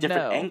we have didn't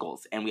different know.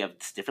 angles and we have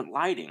different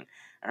lighting.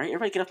 All right,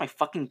 everybody get off my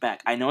fucking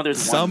back. I know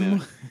there's one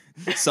moon.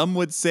 Some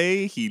would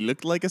say he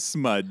looked like a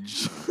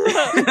smudge.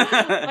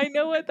 I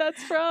know what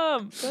that's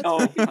from. That's Oh,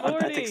 fucking that's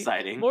Morty.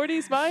 exciting.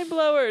 Morty's mind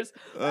blowers.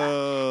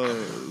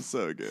 Oh,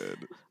 so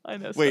good. I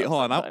know. Wait, stuff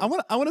hold on.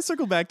 sometimes. I want to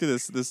circle back to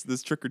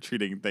this trick or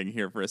treating thing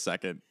here for a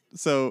second.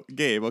 So,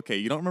 Gabe, okay,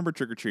 you don't remember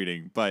trick or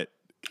treating, but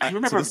I so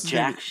remember this is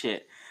gonna jack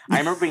shit. I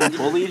remember being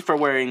bullied for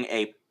wearing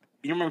a.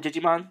 You remember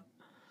Digimon?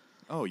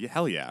 Oh, yeah,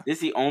 hell yeah. This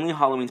is the only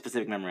Halloween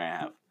specific memory I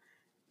have.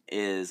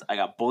 Is I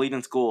got bullied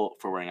in school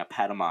for wearing a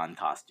Patamon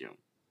costume.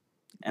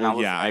 And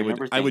Well, yeah, I would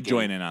remember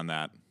join thinking, in on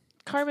that.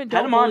 Carmen,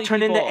 don't Patamon bully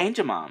turned people.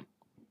 into Angemon.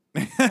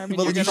 Carmen,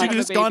 Well, you're you gonna should have have a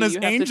just gone baby. as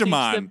You have to teach the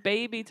Angemon.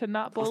 baby to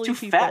not I was bully too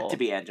people. fat to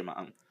be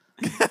Angemon.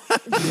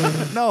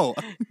 No,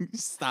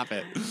 stop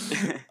it.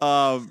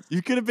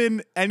 You could have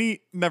been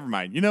any. Never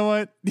mind. You know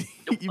what?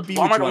 You be what Walmart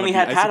you wanna only be.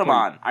 had I support-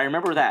 Patamon. I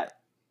remember that.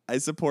 I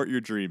support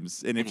your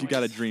dreams, and if you got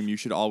a Anyways. dream, you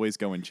should always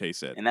go and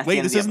chase it. And that's the Wait,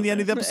 end of this the isn't the end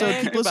of the episode.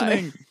 episode. Keep And goodbye.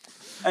 listening.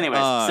 Anyways,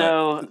 Uh,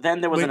 so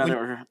then there was when-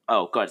 another.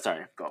 Oh, good.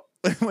 Sorry. Go.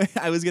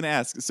 I was gonna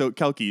ask. So,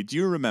 Kelky, do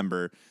you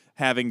remember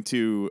having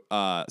to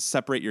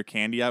separate your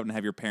candy out and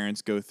have your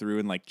parents go through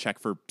and like check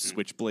for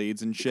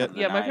switchblades and shit?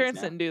 Because Yeah, my knives parents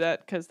now. didn't do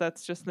that because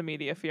that's just the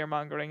media fear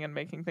mongering and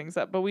making things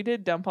up. But we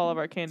did dump all of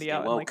our candy Stay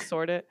out and like woke.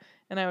 sort it.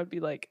 And I would be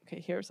like, okay,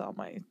 here's all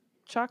my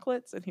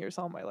chocolates, and here's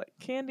all my like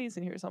candies,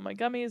 and here's all my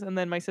gummies. And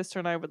then my sister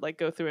and I would like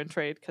go through and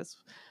trade because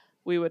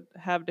we would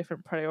have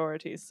different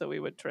priorities, so we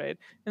would trade.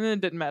 And then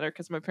it didn't matter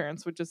because my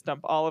parents would just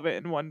dump all of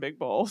it in one big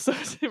bowl, so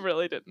it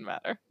really didn't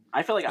matter.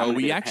 I feel like I'm Oh, gonna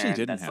we be the actually parent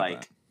didn't that's have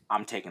like, that.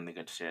 I'm taking the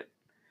good shit.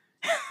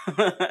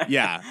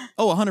 Yeah.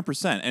 Oh,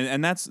 100%.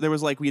 And that's there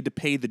was like we had to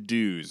pay the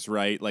dues,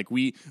 right? Like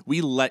we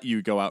let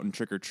you go out and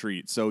trick or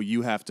treat, so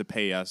you have to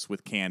pay us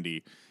with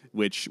candy,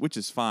 which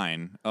is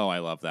fine. Oh, I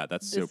love that.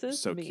 That's This is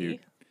so me, cute.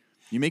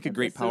 You make a and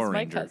great this Power is my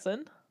Ranger.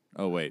 cousin.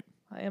 Oh wait,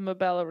 I am a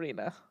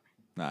ballerina.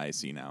 I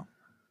see now.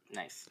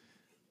 Nice.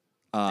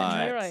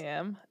 And here Uh, I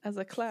am as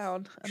a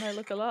clown, and I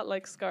look a lot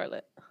like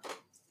Scarlet.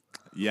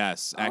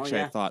 yes, Oh, actually,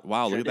 I yeah. thought,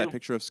 wow, Sure look at that do.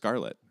 picture of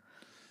Scarlet.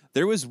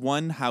 There was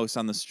one house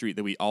on the street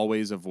that we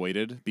always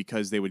avoided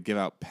because they would give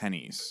out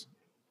pennies,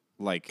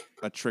 like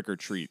a trick or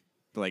treat.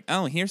 Like,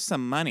 oh, here's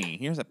some money.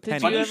 Here's a Did penny.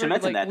 Funny you ever, should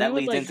mention like, that. That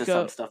we would, leads like, into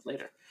go- some stuff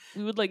later.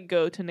 We would like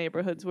go to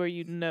neighborhoods where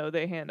you know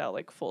they hand out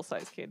like full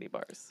size candy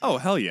bars. Oh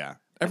hell yeah!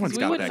 Everyone's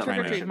we got wouldn't that trick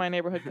kind or treat of. in my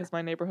neighborhood because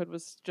my neighborhood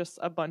was just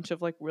a bunch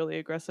of like really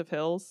aggressive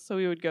hills. So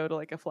we would go to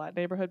like a flat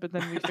neighborhood, but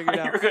then we figured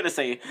you were out going to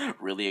say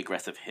really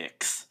aggressive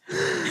hicks.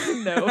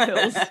 no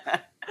hills.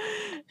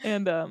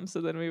 And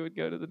so then we would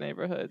go to the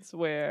neighborhoods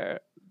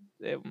where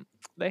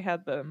they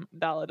had the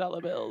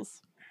dollar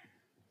bills.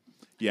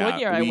 Yeah, One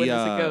year I we, went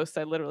as a ghost.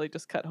 I literally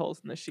just cut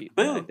holes in the sheet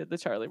and I Boo. did the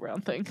Charlie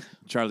Brown thing.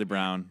 Charlie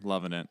Brown,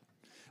 loving it.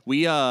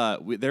 We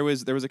there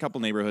was a couple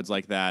neighborhoods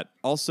like that.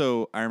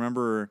 Also, I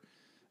remember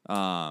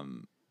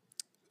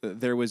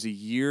there was a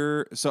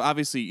year. So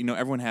obviously, you know,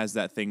 everyone has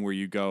that thing where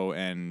you go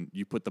and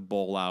you put the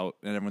bowl out,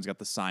 and everyone's got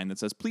the sign that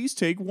says "Please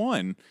take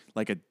one,"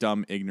 like a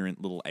dumb,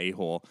 ignorant little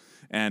a-hole.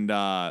 And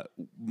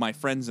my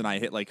friends and I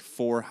hit like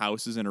 4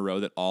 houses in a row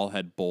that all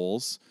had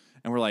bowls.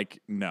 And we're like,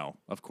 no,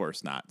 of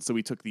course not. So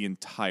we took the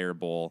entire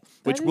bowl,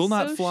 which That will is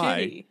not so fly.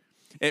 shitty.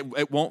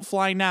 It won't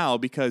fly now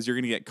because you're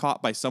going to get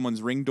caught by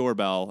someone's Ring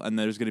doorbell, and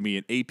there's going to be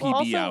an APB Well,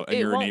 also, out in it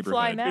your won't neighborhood.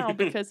 fly now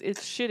because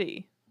it's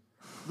shitty.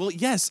 Well,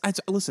 yes.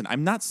 Listen,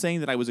 I'm not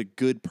saying that I was a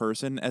good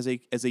person as a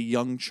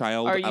young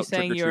child. Are you out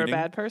saying you're a trick-or-treating.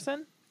 bad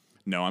person?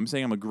 No, I'm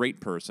saying I'm a great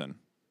person.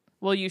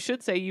 Well, you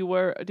should say you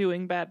were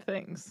doing bad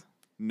things.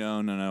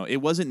 No. It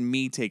wasn't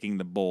me taking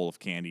the bowl of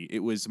candy. It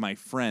was my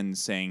friends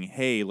saying,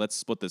 "Hey, let's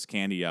split this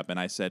candy up," and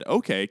I said,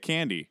 "Okay,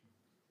 candy."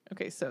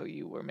 Okay, so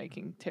you were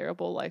making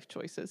terrible life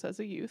choices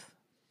as a youth.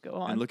 Go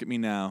on. And look at me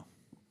now.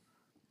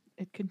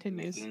 It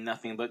continues. Making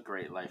nothing but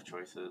great life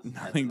choices. as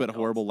Nothing but adults.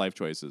 horrible life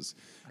choices.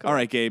 All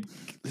right, Gabe,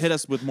 hit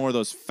us with more of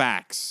those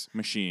fax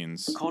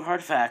machines. Cold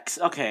hard facts.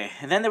 Okay,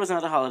 and then there was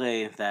another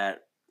holiday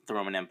that the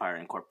Roman Empire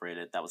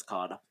incorporated that was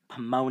called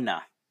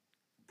Pomona.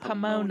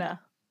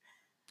 Pomona.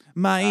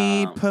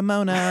 My Um,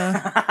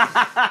 Pomona.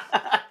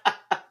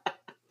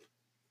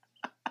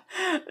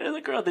 There's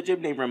a girl at the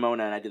gym named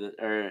Ramona, and I do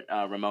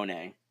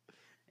Ramone.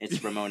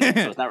 It's Ramona,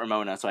 so it's not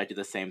Ramona. So I do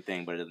the same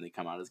thing, but it doesn't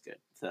come out as good.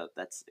 So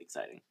that's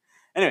exciting.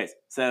 Anyways,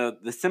 so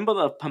the symbol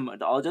of Pomona,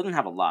 it doesn't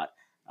have a lot.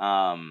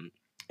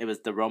 It was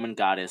the Roman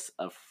goddess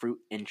of fruit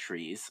and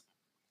trees.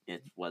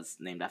 It was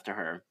named after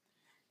her.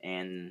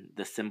 And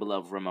the symbol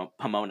of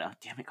Pomona.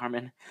 Damn it,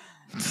 Carmen.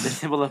 The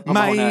symbol of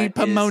Pomona My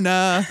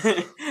Pomona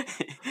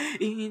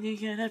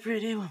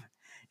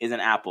is an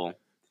apple.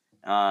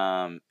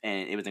 And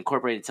it was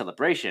incorporated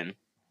celebration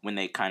when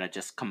they kind of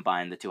just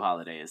combined the two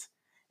holidays.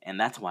 And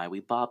that's why we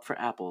bob for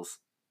apples.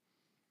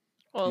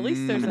 Well, at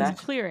least there's a that?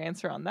 clear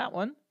answer on that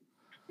one.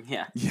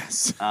 Yeah.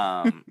 Yes.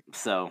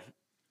 So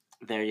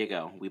there you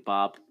go. We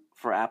bob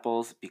for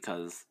apples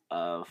because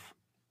of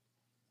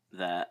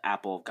the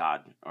apple of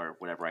God, or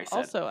whatever I said.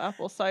 Also,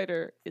 apple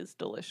cider is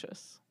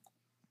delicious.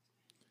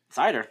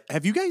 Cider.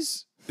 Have you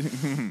guys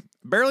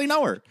barely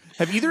know her?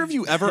 Have either of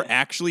you ever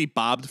actually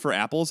bobbed for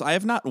apples? I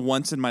have not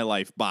once in my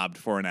life bobbed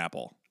for an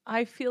apple.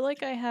 I feel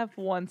like I have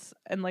once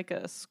in like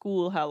a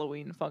school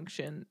Halloween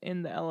function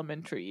in the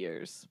elementary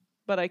years,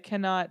 but I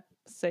cannot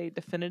say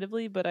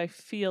definitively, but I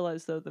feel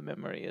as though the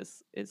memory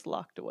is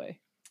locked away.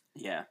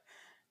 Yeah.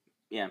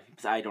 Yeah,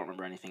 because I don't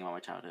remember anything about my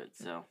childhood,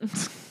 so.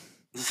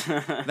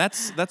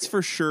 That's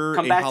for sure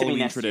Come a back to me Halloween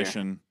next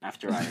tradition. year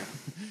after I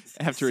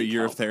After a seek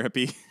year help. of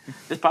therapy.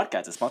 This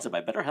podcast is sponsored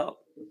by BetterHelp.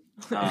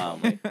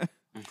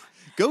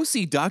 Go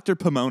see Dr.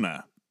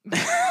 Pomona.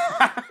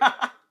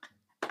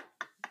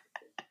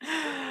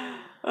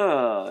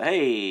 Oh,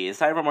 hey, it's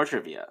time for more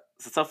trivia.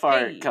 So far,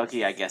 Hey.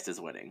 Kelki, I guess, is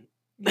winning.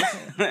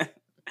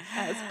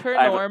 As per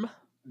I have- norm.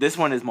 This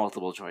one is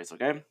multiple choice,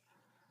 okay?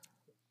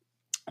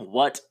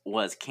 What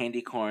was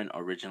candy corn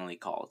originally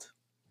called?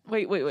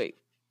 Wait. Do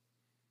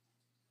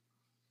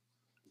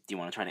you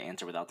want to try to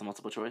answer without the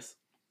multiple choice?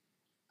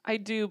 I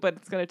do, but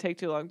it's going to take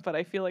too long. But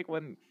I feel like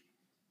when...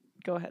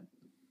 Go ahead.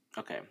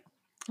 Okay.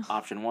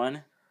 Option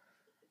 1,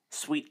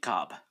 sweet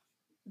cob.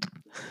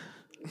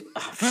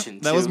 Option 2.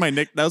 That was my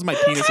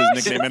penis's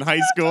nickname in high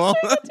school.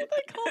 That's what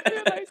they called me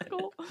in high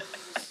school.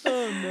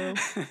 Oh,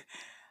 no.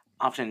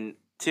 Option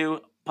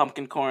 2,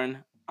 pumpkin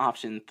corn.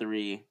 Option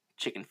 3,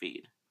 chicken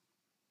feed.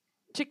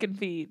 Chicken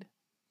feed.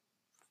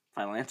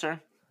 Final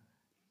answer?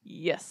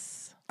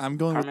 Yes. I'm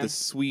going with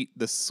Carmen?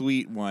 the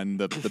sweet one,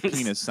 the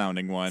penis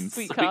sounding one.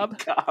 Sweet cob.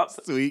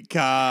 Sweet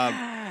cob.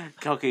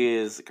 Kelki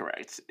is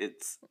correct.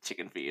 It's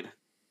chicken feed.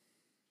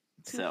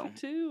 Two So. for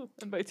two.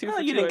 And by two Oh,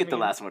 for you two, didn't I get the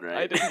mean, last one right.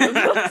 I didn't get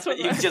the last one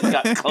You right. just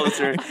got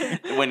closer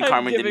when I'm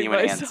Carmen didn't giving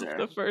even myself answer.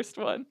 the first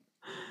one.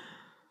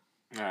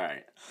 All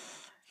right.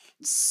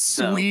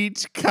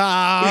 Sweet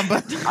cob.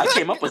 I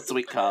came up with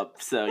sweet cob,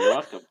 so you're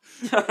welcome.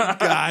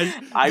 Gosh,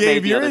 I Gabe,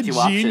 made the you're other a two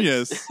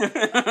genius.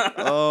 options.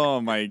 Oh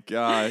my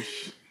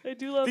gosh. I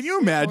do love Can you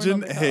sweet corn on imagine?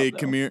 the cob, Hey, though.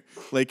 come here.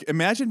 Like,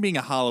 imagine being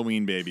a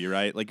Halloween baby,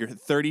 right? Like your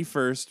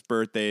 31st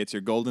birthday. It's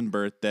your golden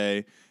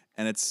birthday,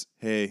 and it's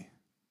hey,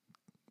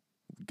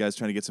 you guys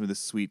trying to get some of this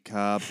sweet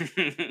cob.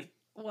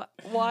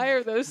 Why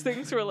are those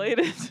things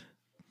related?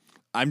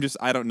 I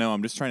don't know.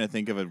 I'm just trying to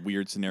think of a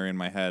weird scenario in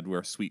my head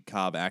where sweet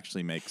cob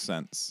actually makes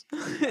sense.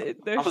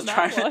 There's was not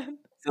trying to- one.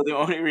 So the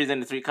only reason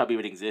the sweet cob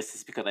even exists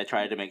is because I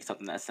tried to make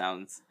something that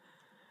sounds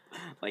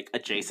like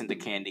adjacent to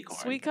candy corn.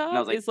 Sweet And I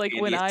cob was is like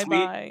candy when is I sweet,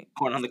 buy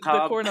corn on the the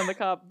cob. corn on the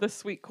cob, the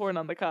sweet corn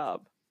on the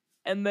cob,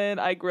 and then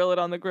I grill it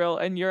on the grill,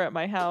 and you're at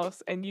my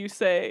house, and you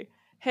say,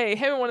 "Hey,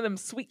 have one of them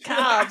sweet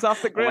cobs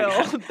off the Oh my grill."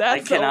 God. I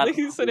That's the cannot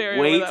only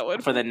scenario where wait that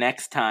would. for the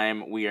next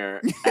time we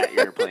are at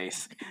your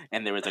place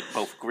and there was like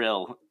both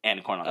grill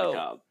and corn on Oh. the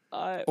cob.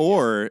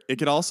 Or it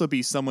could also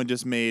be someone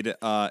just made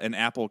an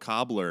apple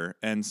cobbler,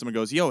 and someone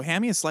goes, "Yo,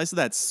 hand me a slice of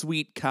that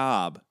sweet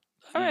cob."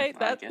 All right,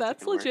 I guess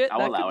that's it could work. legit. I'll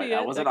That allow could it. be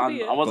I it. wasn't That could on.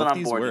 be it. I wasn't Both on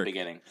these board at the work.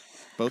 beginning.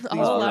 Both I'll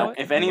these allow work.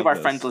 it. If any I of our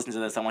love friends this. listen to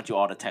this, I want you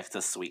all to text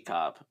us sweet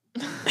cob.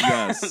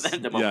 Yes,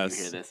 The moment yes.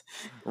 you hear this.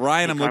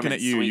 Ryan, Hey, I'm looking Carmen, at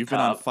you. sweet You've been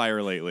on cob.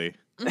 fire lately.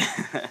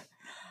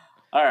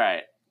 All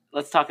right,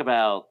 let's talk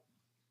about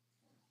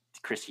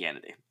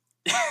Christianity.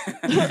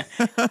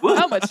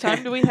 How much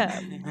time do we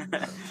have?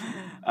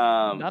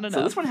 Not So enough.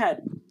 this one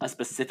had a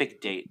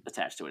specific date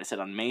attached to it. It said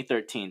on May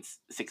 13th,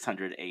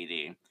 600 AD,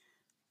 That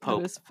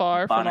Pope is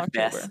far from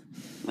Boniface October.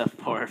 the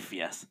Fourth,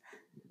 yes,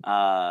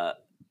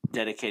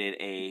 dedicated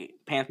a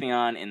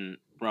pantheon in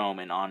Rome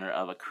in honor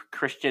of a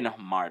Christian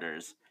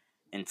martyrs.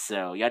 And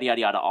so, yada,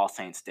 yada, yada, All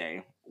Saints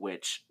Day,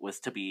 which was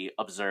to be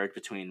observed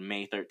between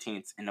May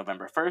 13th and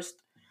November 1st,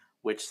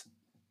 which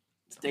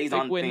stays Big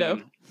on window.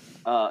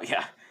 theme.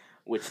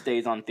 Which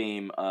stays on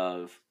theme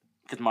of,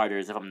 because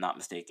martyrs, if I'm not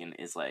mistaken,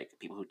 is like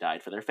people who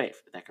died for their faith.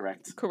 Is that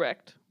correct?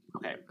 Correct.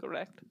 Okay.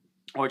 Correct.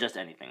 Or just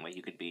anything. Like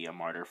you could be a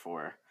martyr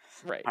for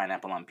Right.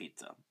 pineapple on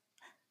pizza.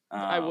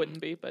 I wouldn't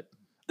be, but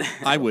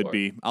I Go would for it.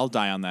 be. I'll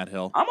die on that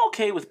hill. I'm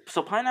okay with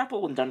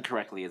pineapple when done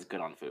correctly is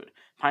good on food.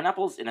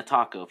 Pineapple's in a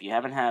taco. If you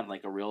haven't had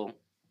like a real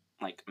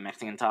like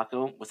Mexican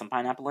taco with some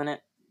pineapple in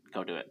it,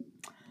 go do it.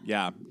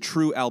 Yeah,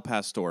 true El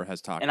Pastor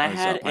has taco. And I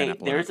had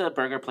pineapple in there's it. a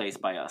burger place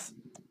by us.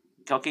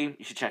 Kelki,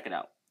 you should check it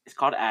out. It's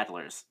called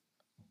Adler's.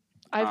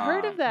 I've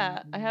heard Um, of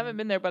that. I haven't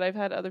been there, but I've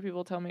had other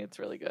people tell me it's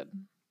really good.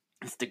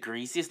 It's the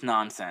greasiest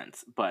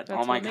nonsense, but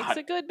That's oh my what makes god,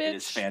 it good, it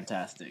is bitch.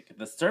 fantastic.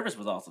 The service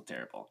was also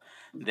terrible.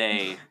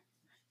 They,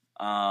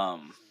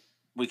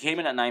 we came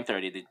in at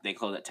 9:30. They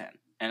closed at 10.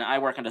 And I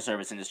work in the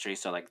service industry,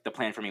 so like the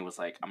plan for me was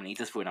like, I'm gonna eat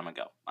this food, I'm gonna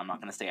go. I'm not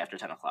gonna stay after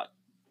 10 o'clock.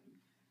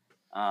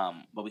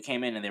 But we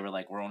came in and they were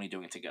like, we're only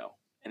doing to go,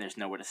 and there's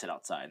nowhere to sit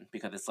outside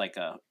because it's like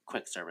a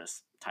quick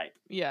service type.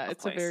 Yeah, of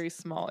it's place. a very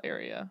small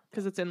area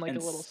because it's in like And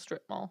a little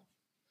strip mall.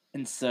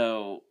 And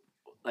so,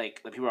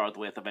 like the people I was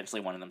with,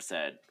 eventually one of them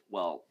said,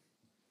 "Well,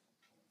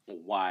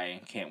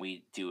 why can't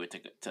we do it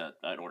to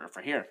an order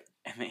for here?"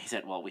 And he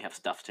said, "Well, we have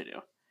stuff to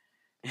do."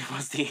 It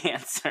was the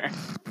answer.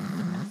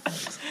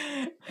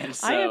 And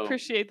so, I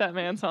appreciate that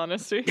man's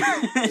honesty.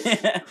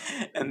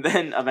 and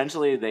then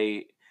eventually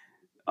they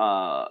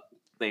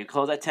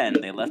closed at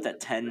 10. They left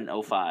at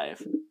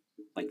 10:05,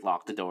 like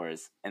locked the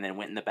doors, and then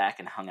went in the back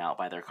and hung out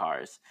by their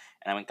cars.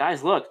 And I went,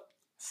 "Guys, look,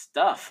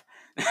 stuff."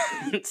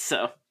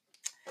 So,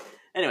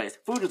 anyways,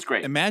 food was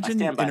great. I Imagine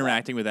stand by that.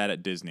 interacting with that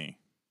at Disney.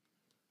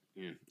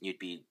 You'd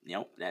be,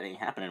 that ain't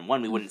happening.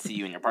 One, we wouldn't see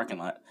you in your parking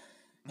lot.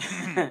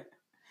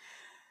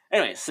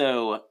 Anyway,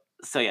 so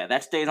yeah,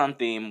 that stays on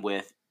theme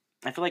with.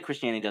 I feel like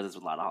Christianity does this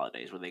with a lot of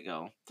holidays where they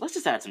go, let's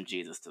just add some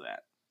Jesus to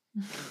that.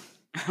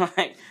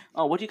 Like,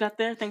 oh, what do you got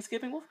there?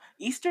 Thanksgiving? Well,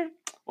 Easter?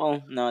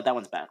 Well, no, that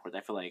one's backwards.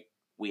 I feel like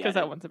we Because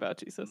added that one's about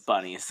Jesus.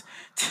 bunnies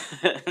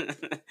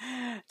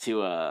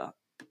to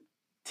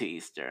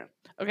Easter.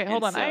 Okay,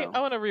 hold on. So, I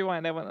want to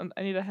rewind. I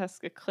need to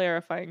ask a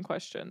clarifying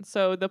question.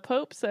 So the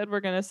Pope said we're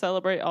going to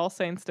celebrate All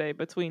Saints Day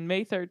between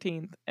May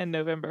 13th and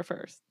November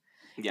 1st.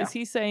 yeah. Is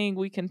he saying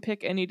we can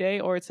pick any day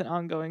or it's an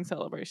ongoing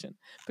celebration?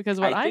 Because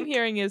what I'm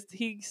hearing is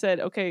he said,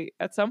 okay,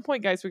 at some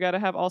point, guys, we got to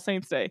have All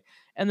Saints Day.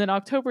 And then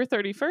October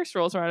 31st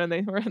rolls around and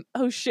they were,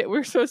 oh shit,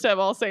 we're supposed to have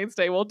All Saints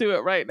Day. We'll do it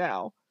right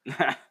now.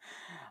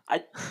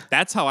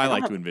 That's how I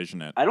like to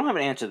envision it. I don't have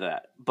an answer to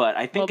that, but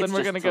I think well, then it's we're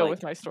just going to go like,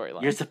 with my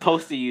storyline. You're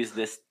supposed to use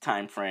this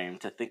time frame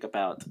to think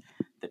about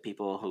the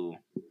people who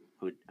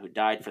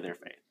died for their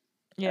faith.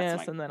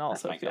 Yes, and then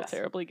also feel guess.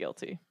 terribly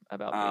guilty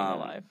about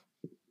being alive.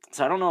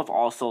 So I don't know if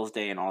All Souls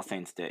Day and All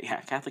Saints Day,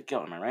 Catholic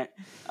guilt, am I right?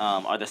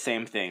 Are the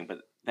same thing, but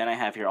then I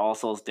have here All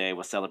Souls Day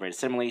was celebrated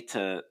similarly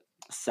to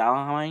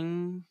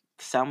Samhain,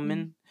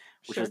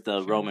 which was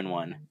the Roman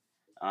one,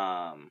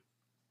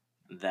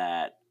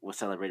 that was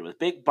celebrated with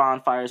big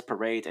bonfires,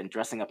 parades, and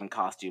dressing up in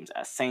costumes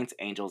as saints,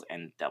 angels,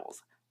 and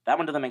devils. That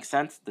one doesn't make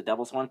sense, the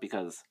devil's one,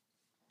 because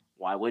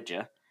why would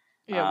you?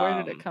 Yeah,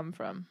 where did it come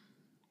from?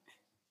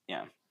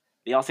 Yeah.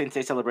 The All Saints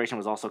Day celebration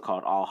was also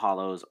called All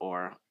Hallows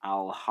or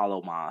All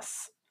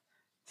Hallowmas.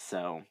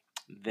 So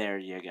there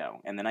you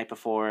go. And the night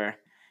before,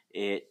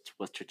 it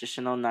was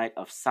traditional night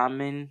of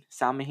Samhain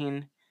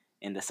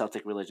in the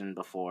Celtic religion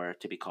before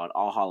to be called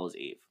All Hallows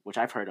Eve, which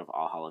I've heard of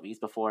All Hallows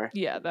Eve before.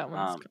 Yeah, that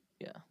one's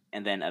yeah.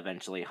 And then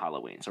eventually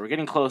Halloween. So we're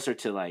getting closer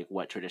to like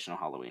what traditional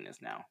Halloween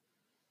is now.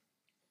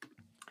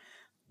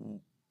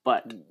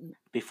 But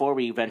before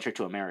we venture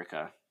to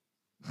America,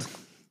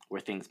 where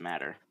things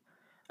matter.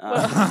 All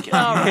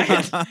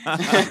right.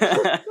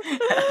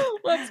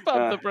 Let's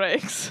pump the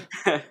brakes.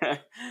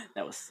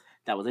 That was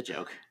a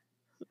joke.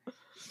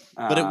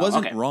 But it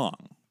wasn't wrong.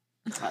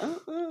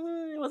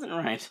 It wasn't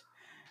right.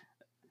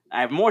 I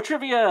have more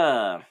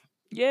trivia.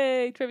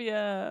 Yay,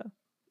 trivia.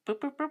 I'll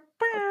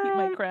keep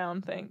my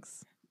crown,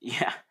 thanks.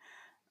 Yeah.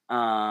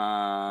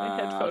 My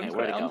headphone okay,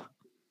 where'd it go?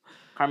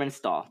 Carmen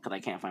Stahl, because I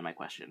can't find my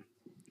question.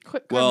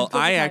 Quick, well,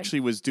 I actually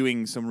was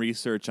doing some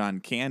research on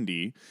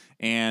candy,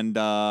 and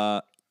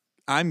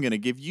I'm going to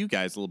give you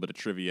guys a little bit of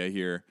trivia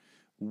here.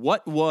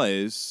 What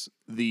was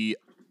the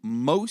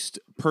most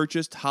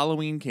purchased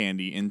Halloween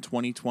candy in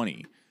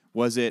 2020?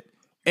 Was it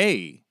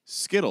A,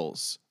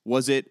 Skittles?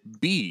 Was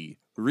it B,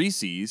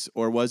 Reese's?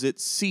 Or was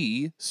it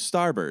C,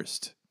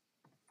 Starburst?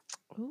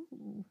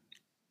 Ooh.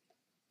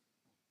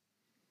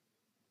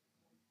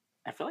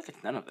 I feel like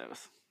it's none of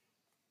those.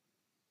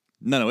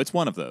 No, it's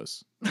one of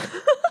those.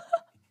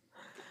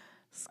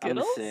 Skittles? I'm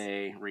going to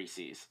say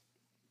Reese's.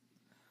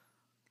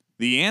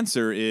 The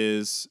answer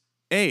is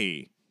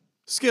A,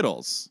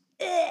 Skittles.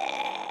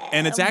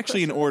 And it's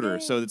actually in order.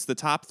 So it's the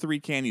top 3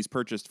 candies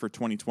purchased for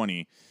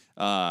 2020.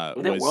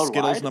 Was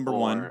Skittles number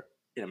 1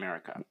 in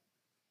America?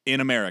 In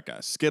America,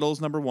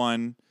 Skittles number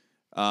 1,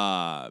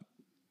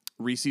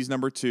 Reese's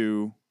number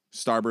 2,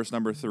 Starburst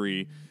number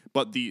 3.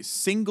 But the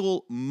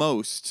single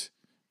most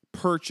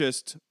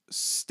purchased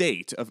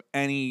state of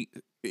any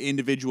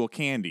individual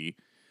candy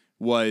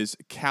was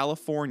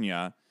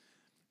California.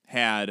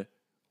 Had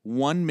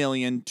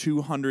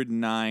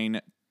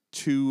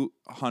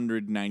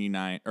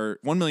 1,299,299 or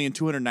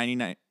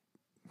 1,299.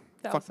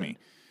 Fuck me.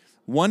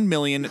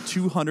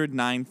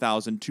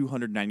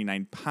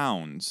 1,209,299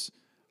 pounds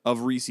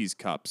of Reese's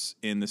cups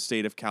in the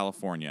state of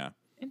California.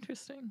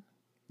 Interesting.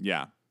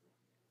 Yeah.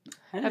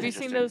 Have you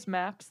seen those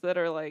maps that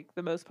are like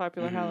the most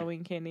popular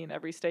Halloween candy in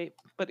every state?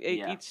 But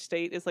each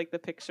state is like the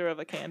picture of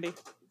a candy.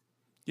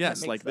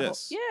 Yes, like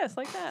this. Yes,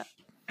 like that.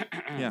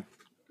 Yeah.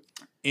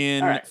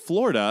 In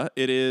Florida,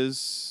 it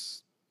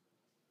is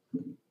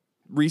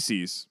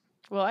Reese's.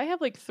 Well, I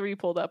have like 3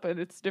 pulled up, and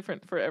it's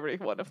different for every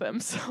one of them.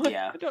 So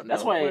Yeah, I don't know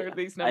that's why where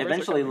these I numbers are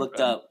eventually coming looked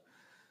from. up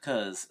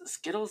because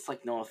Skittles,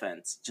 like, no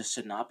offense, just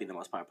should not be the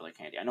most popular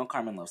candy. I know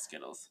Carmen loves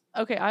Skittles.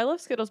 Okay, I love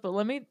Skittles, but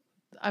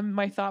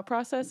my thought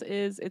process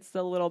is it's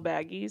the little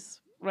baggies,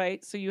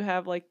 right? So you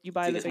have like you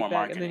buy think the it's big more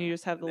bag and then marketing you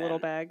just have the little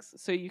than- bags.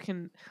 So you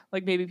can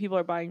like maybe people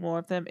are buying more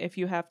of them if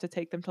you have to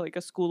take them to like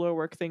a school or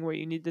work thing where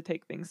you need to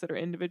take things that are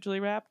individually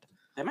wrapped.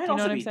 They Do might you know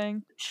also what I'm be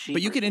saying? cheaper.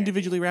 But you can candy.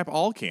 individually wrap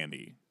all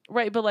candy.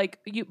 Right, but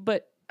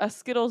but a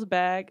Skittles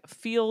bag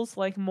feels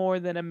like more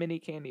than a mini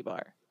candy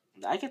bar.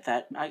 I get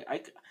that.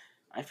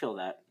 I feel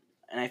that,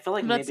 and I feel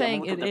like I'm maybe not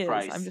saying I'm gonna it look at the is.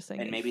 price, I'm just saying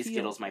and it maybe feels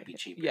Skittles might like be it.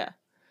 cheaper. Yeah,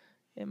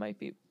 it might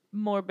be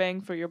more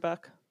bang for your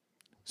buck.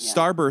 Yeah.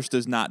 Starburst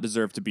does not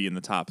deserve to be in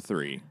the top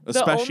 3,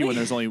 especially when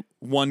there's only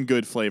one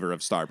good flavor of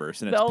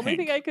Starburst, and it's The only pink.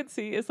 thing I could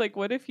see is like,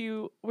 what if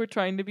you were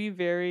trying to be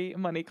very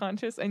money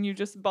conscious and you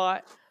just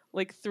bought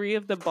like 3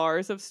 of the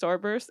bars of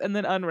Starburst and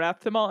then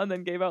unwrapped them all and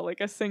then gave out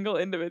like a single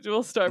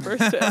individual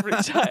Starburst to every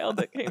child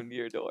that came to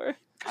your door.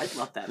 I'd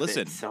love that.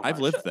 Listen, bit so I've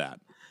much. lived that.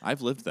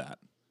 I've lived that.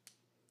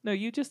 No,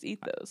 you just eat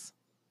those.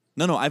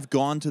 No, I've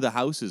gone to the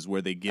houses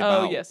where they give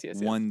Oh, out yes.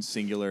 one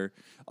singular.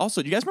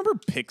 Also, do you guys remember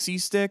Pixie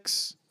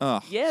Sticks? Oh,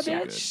 Yeah, so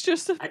bitch.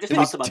 Just a I just big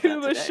talked about that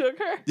tube of today. sugar.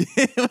 good.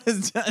 It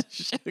was just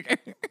sugar.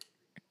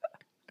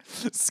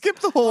 Skip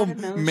the whole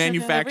Watermelon sugar.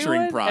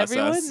 manufacturing process.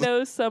 Everyone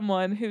knows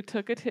someone who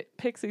took a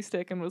pixie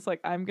stick and was like,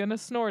 I'm going to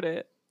snort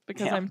it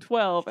because Yeah. I'm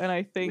 12 and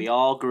I think We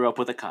all grew up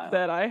with a Kyle.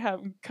 that I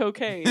have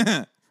cocaine.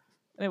 And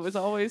it was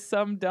always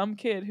some dumb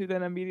kid who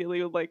then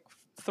immediately would like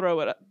throw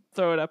it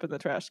up in the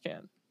trash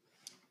can.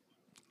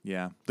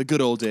 Yeah, the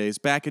good old days,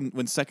 back in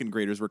when second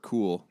graders were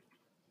cool.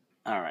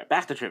 All right,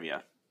 back to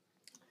trivia.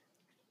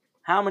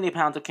 How many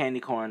pounds of candy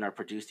corn are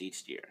produced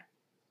each year?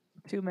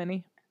 Too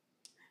many.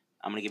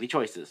 I'm gonna give you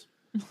choices.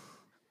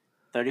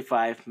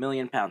 35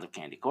 million pounds of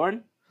candy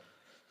corn,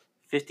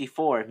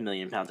 54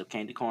 million pounds of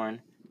candy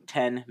corn,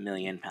 10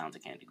 million pounds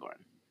of candy corn.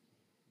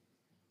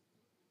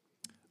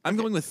 I'm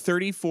going with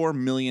 34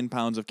 million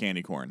pounds of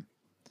candy corn.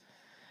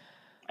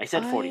 I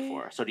said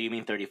 44. So do you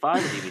mean 35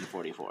 or do you mean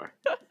 44?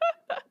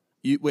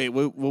 Wait,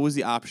 what was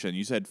the option?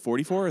 You said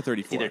 44 or It's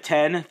 34? either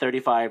 10,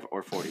 35,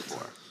 or 44.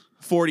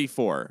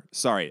 44.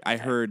 Sorry, I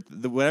heard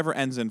whatever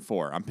ends in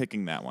 4. I'm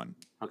picking that one.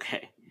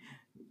 Okay.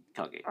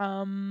 Kelgi.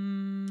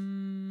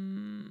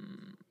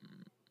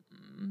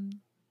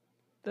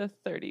 The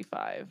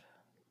 35.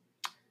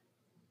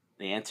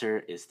 The answer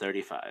is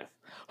 35.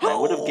 And I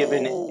would have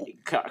given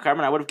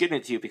Carmen, I would have given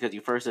it to you because you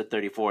first said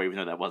 34, even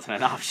though that wasn't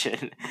an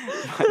option.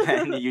 But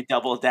then you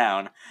doubled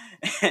down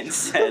and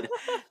said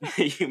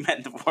you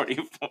meant the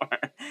 44.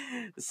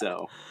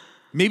 So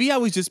Maybe I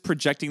was just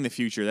projecting the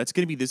future. That's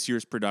going to be this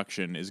year's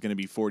production is going to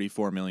be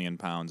 44 million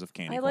pounds of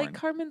candy I corn. like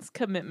Carmen's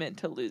commitment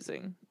to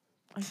losing.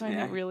 I find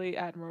Yeah. it really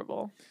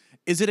admirable.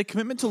 Is it a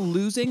commitment to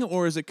losing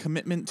or is it a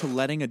commitment to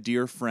letting a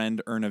dear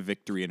friend earn a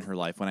victory in her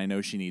life when I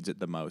know she needs it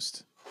the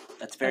most?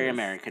 that's very That is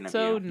American of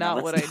so you. Now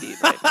not what let's- I need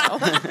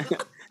right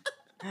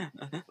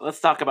now. Let's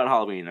talk about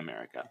Halloween in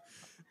America.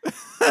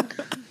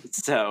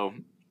 So,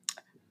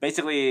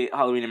 basically,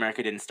 Halloween in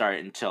America didn't start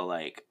until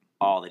like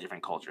all the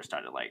different cultures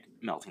started like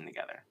melting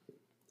together.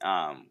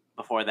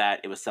 Before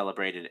that, it was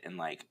celebrated in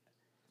like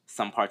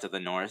some parts of the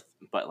North,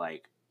 but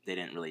like they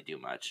didn't really do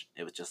much.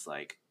 It was just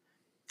like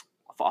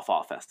a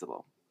fall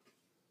festival,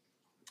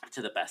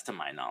 to the best of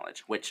my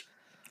knowledge. Which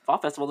fall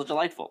festivals are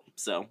delightful,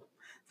 so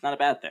it's not a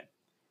bad thing.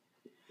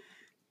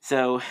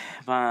 So,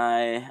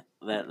 where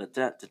did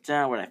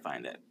I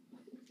find it?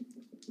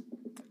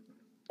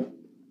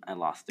 I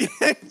lost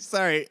it.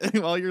 Sorry,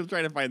 while you're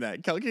trying to find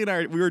that, Kelki and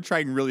I, we were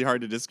trying really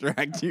hard to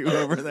distract you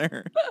over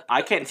there.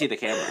 I can't see the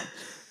camera.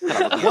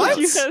 Gotta look at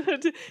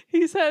What? it.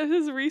 He's had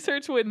his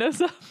research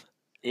windows up.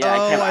 Yeah,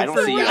 Oh, I I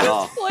don't see you at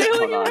all.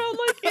 Flailing Hold around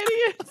like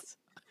idiots.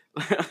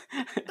 on.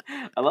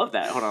 I love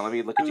that. Hold on, let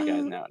me look at you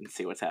guys now and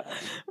see what's happening.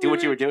 Do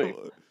what you were doing.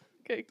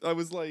 Okay. I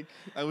was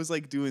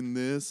like doing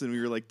this, and we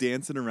were like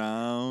dancing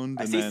around.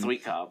 I and see then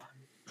Sweet Cobb.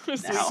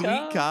 Sweet Now. Sweet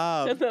Cobb.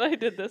 Cobb. And then I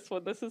did this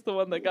one. This is the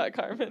one that got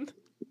Carmen.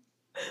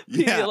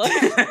 Yeah.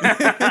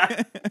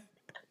 Pedialyte.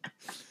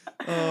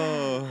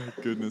 Oh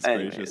goodness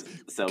Anyways, gracious!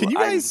 so Can you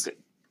I'm guys? good.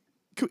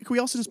 Can we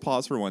also just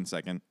pause for 1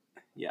 second?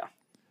 Yeah.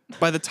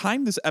 By the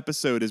time this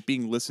episode is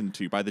being listened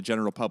to by the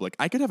general public,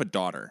 I could have a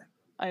daughter.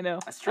 I know.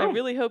 That's I true.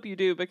 really hope you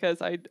do because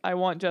I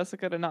want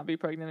Jessica to not be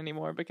pregnant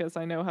anymore because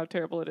I know how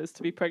terrible it is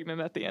to be pregnant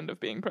at the end of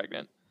being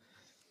pregnant.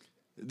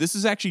 This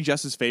is actually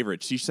Jess's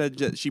favorite. She said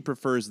that she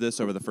prefers this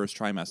over the first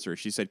trimester.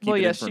 She said keep Well,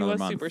 it yeah, in for she another was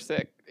month. super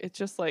sick. It's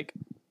just like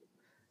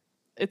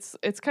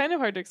it's kind of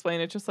hard to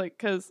explain. It's just like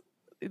because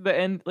the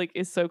end like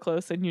is so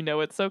close and you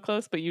know it's so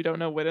close, but you don't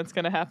know when it's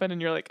going to happen, and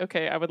you're like,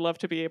 okay, I would love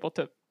to be able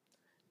to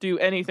do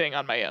anything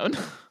on my own.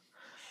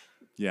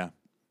 Yeah.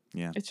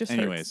 It just hurts.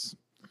 Anyways,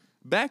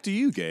 back to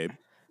you, Gabe.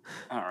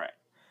 All right.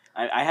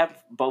 I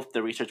have both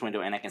the research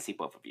window and I can see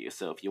both of you.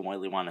 So if you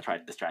really want to try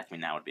to distract me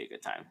now, would be a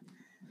good time.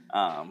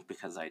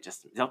 Because I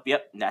just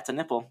yep, that's a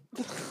nipple.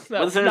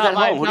 No, Listeners not at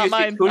mine. home, Not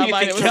mine. who do Not you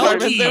mine. think It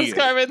was Kelki?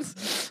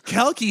 Carmen's.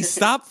 Kelky,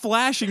 stop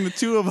flashing the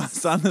two of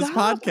us on this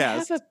Stop,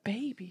 podcast. have a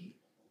baby.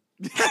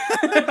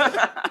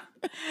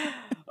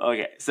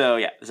 Okay,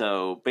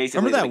 so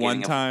basically, Remember the that one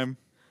beginning of- time?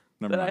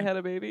 Never That I mind. had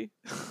a baby.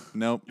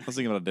 Nope, I was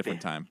thinking about a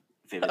different time.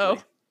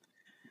 vividly.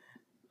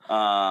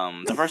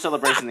 The first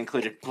celebration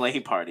included play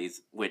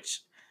parties,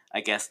 which I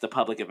guess the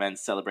public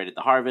events celebrated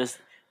the harvest.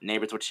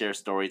 Neighbors would share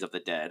stories of the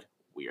dead.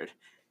 Weird.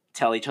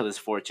 Tell each other's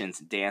fortunes,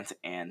 dance,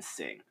 and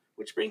sing.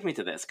 Which brings me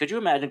to this. Could you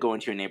imagine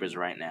going to your neighbors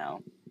right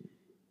now,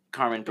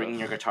 Carmen bringing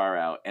your guitar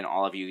out, and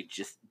all of you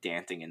just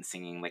dancing and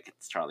singing like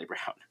it's Charlie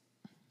Brown?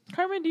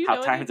 Carmen, do you How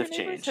know any times of your have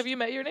neighbors? changed. Have you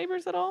met your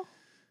neighbors at all?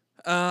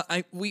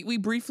 We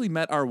briefly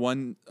met our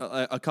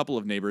a couple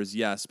of neighbors,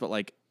 yes, but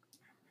like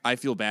I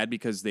feel bad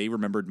because they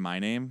remembered my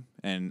name,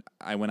 and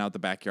I went out the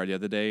backyard the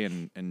other day,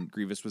 and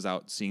Grievous was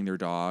out seeing their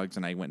dogs,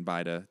 and I went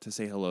by to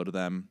say hello to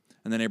them,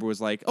 and the neighbor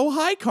was like, "Oh,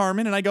 hi,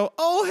 Carmen," and I go,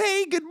 "Oh,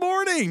 hey, good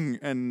morning,"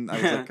 and I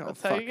was like, "Oh,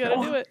 That's how fuck you gotta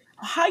her." do it.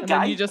 Hi, And guy.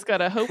 then you just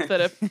gotta hope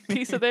that a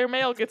piece of their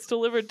mail gets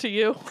delivered to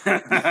you.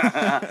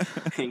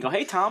 You go,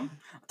 hey, Tom.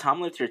 Tom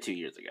lived here 2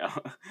 years ago.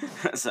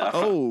 So.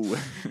 Oh,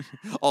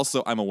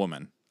 also, I'm a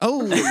woman.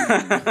 Oh,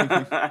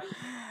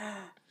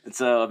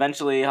 So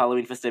eventually,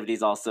 Halloween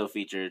festivities also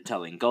featured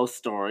telling ghost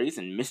stories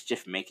and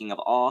mischief making of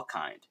all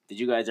kind. Did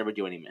you guys ever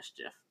do any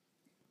mischief?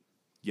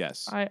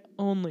 yes. I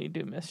only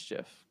do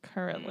mischief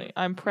currently.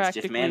 I'm Mischief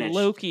practically managed.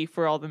 Loki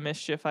for all the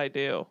mischief I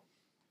do.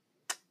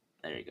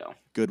 There you go.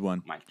 Good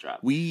one. Mic drop.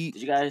 We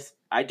Did you guys?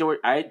 I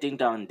ding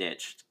dong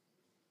ditched.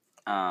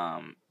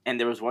 And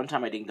there was one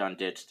time I ding dong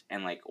ditched,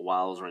 and like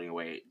while I was running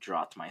away,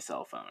 dropped my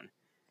cell phone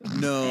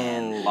and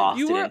no. lost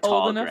You it were in tall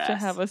old enough grass. to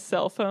have a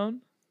cell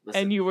phone,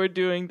 Listen, and you were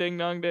doing Ding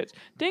Dong Ditch.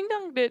 Ding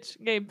Dong Ditch,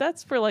 Gabe,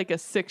 that's for like a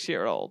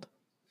 6-year-old.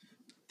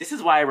 this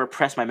is why I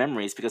repress my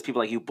memories because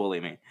people like you bully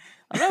me.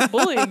 I'm not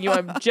bullying you,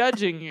 I'm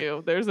judging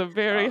you. There's a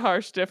very Oh.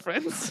 harsh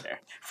difference. There.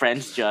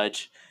 Friends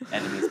judge,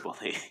 enemies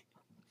bully.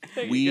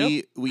 There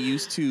you go. We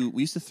used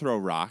to throw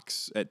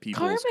rocks at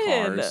people's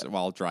Carmen! cars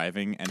while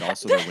driving and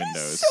also That their is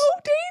windows. so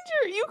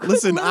dangerous. You could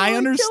Listen, I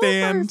literally kill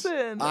a understand.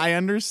 person. I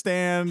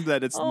understand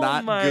that it's oh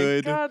not my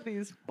good, God,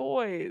 these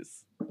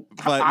boys.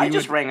 but I we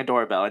just would, rang a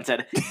doorbell and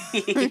said,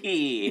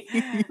 "Hee."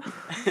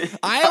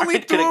 I only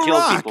Carmen threw could've a killed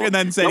rock people. and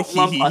then said, Don't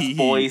lump "Hee, us hee, hee."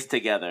 boys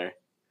together.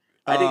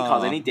 I didn't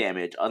cause Aw. any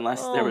damage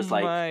unless there was oh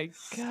like my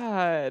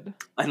God.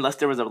 unless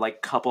there was a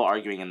like couple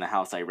arguing in the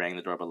house. I rang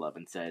the doorbell up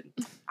and said,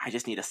 "I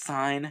just need a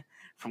sign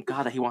from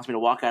God that He wants me to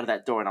walk out of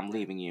that door, and I'm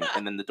leaving you."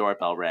 And then the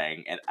doorbell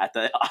rang, and at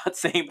the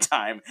same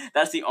time,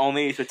 that's the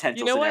only potential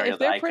You know what? scenario If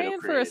that I they're could have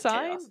praying for a created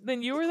sign, chaos.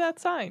 then you were that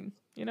sign.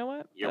 You know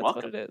what? You're That's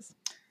welcome. what it is.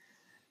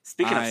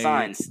 Speaking of I-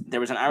 signs,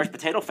 there was an Irish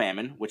potato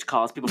famine, which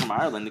caused people from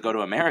Ireland to go to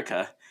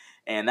America,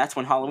 and that's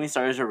when Halloween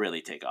started to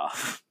really take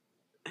off.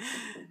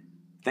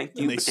 Thank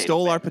you. And they potato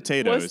stole our famine.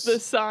 potatoes. Was the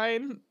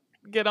sign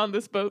get on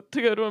this boat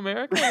to go to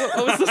America?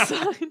 What was the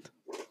sign?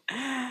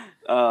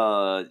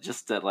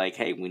 Just that, like,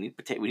 hey, we need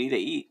we need to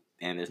eat,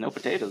 and there's no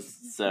potatoes,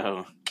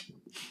 so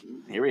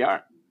here we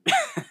are.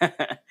 We're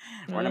in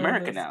Oh,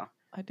 America this- now.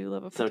 I do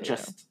love a So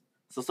potato.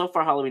 so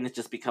far, Halloween has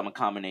just become a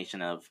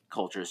combination of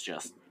cultures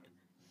just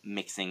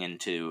mixing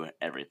into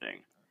everything.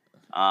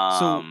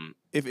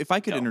 If I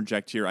could Go.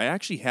 interject here, I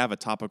actually have a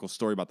topical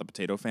story about the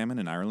potato famine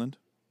in Ireland.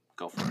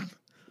 Go for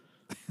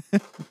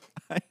it.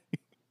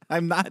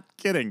 I'm not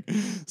kidding.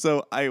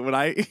 So when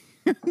I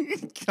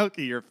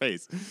Kelky, your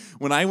face.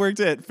 When I worked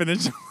at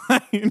Finish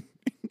Line,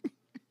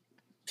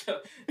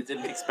 I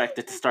didn't expect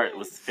it to start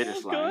with the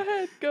finish line. Go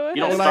ahead. Go ahead.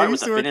 You don't When I start with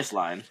used the to work- finish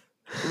line.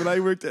 when I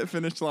worked at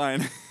Finish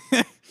Line,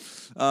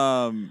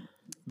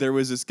 there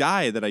was this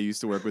guy that I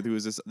used to work with who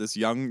was this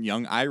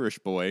young Irish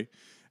boy,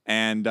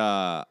 and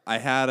I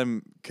had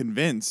him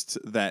convinced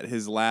that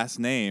his last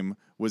name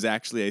was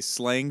actually a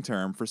slang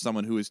term for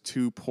someone who is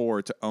too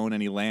poor to own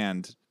any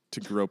land to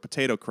grow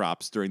potato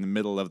crops during the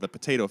middle of the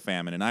potato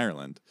famine in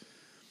Ireland.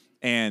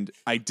 And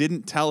I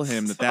didn't tell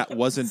him that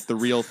wasn't the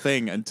real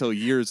thing until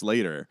years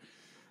later.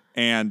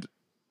 And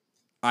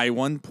I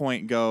one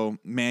point go,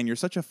 "Man, you're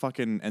such a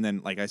fucking," and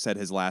then like I said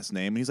his last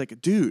name, and he's like,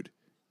 "Dude,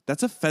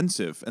 that's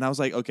offensive." And I was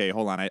like, "Okay,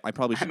 hold on, I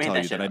probably should made tell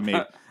that you that shit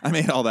up. I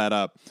made all that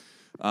up."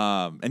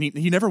 And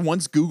he never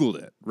once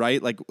Googled it,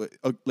 right? Like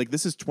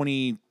this is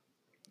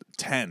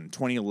 2010,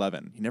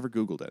 2011. He never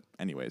Googled it.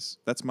 Anyways,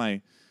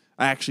 I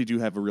actually do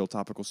have a real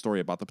topical story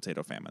about the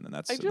potato famine, and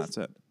that's it.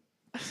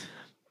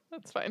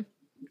 That's fine.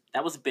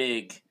 That was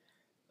big.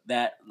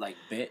 That like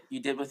bit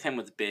you did with him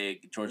was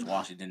big. George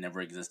Washington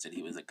never existed.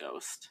 He was a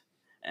ghost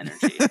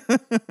energy.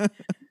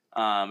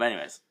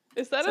 Anyways,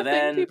 Is that So a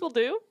then- thing people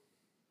do?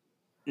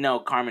 no,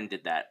 Carmen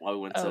did that while we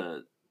went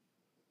Oh.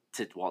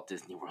 to Walt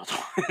Disney World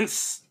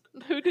once.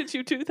 Who did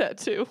you do that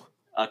to?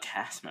 A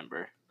cast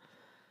member.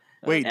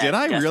 Wait, At did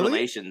I guest really?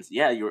 Relations.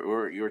 Yeah, you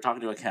were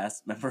talking to a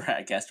cast member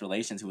at Guest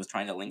Relations who was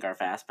trying to link our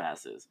fast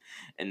passes,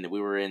 and we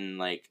were in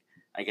like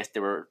I guess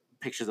there were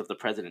pictures of the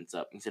presidents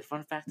up. He said,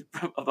 "Fun fact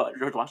about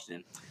George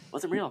Washington,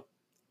 wasn't real.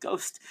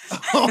 ghost.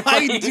 Oh,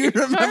 I do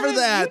remember Carmen,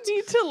 that. You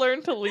need to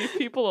learn to leave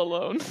people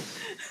alone.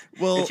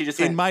 Well, And she just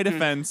in went, my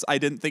defense, I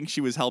didn't think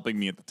she was helping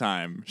me at the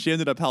time. She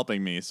ended up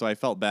helping me, so I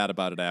felt bad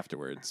about it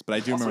afterwards. But I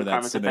do Also, remember that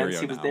Carmen's scenario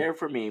defense, he was now. there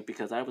for me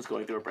because I was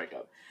going through a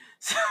breakup.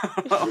 So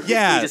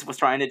Yeah. he just was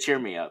trying to cheer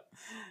me up.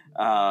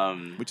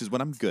 Which is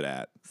what I'm good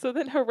at. So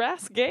then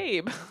harass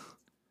Gabe.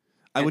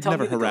 I And would tell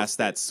never me the harass ghost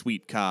that bit.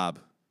 sweet Cobb.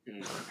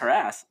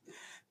 Harass.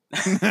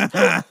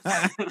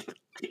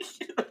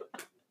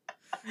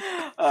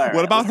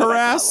 What about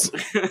harass?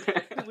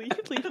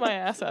 Leave my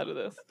ass out of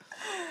this.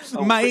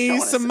 Oh, My which I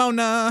wanna say-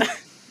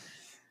 Simona.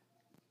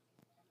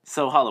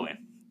 So Halloween.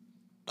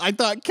 I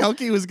thought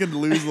Kelky was going to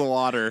lose the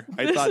water.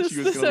 I thought she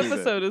was This going to lose it.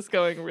 episode is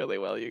going really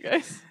well, you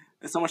guys.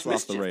 There's so much It's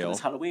off the mischief rail. because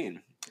it's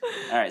Halloween.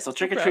 All right, so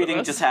trick or proud of treating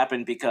us. just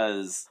happened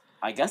because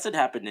I guess it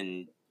happened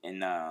in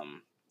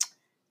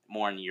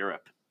more in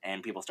Europe,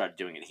 and people started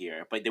doing it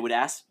here. But they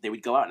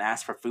would go out and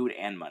ask for food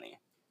and money.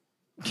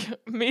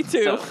 Me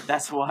too. So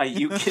that's why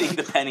you getting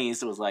the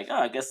pennies was like, oh,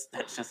 I guess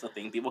that's just a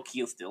thing people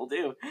still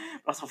do.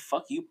 But also,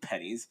 fuck you,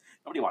 pennies.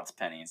 Nobody wants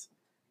pennies.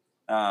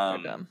 They're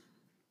dumb.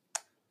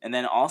 And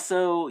then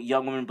also,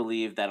 young women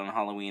believed that on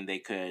Halloween they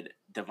could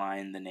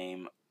divine the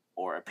name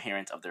or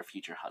appearance of their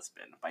future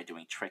husband by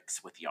doing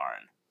tricks with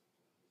yarn.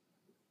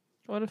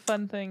 What a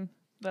fun thing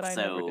that I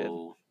never did.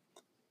 So,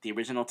 the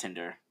original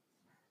Tinder,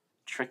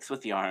 tricks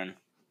with yarn.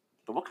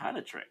 But what kind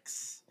of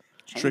tricks?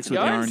 Chains and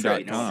whips,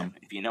 Trickswithyarn.com.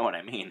 if you know what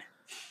I mean.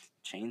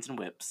 Chains and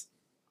whips.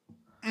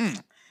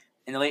 Mm.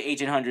 In the late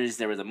 1800s,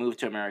 there was a move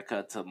to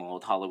America to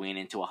mold Halloween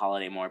into a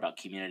holiday more about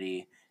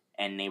community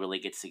and neighborly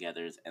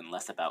get-togethers and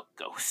less about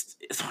ghosts,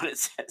 is what it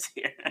says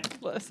here.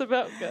 Less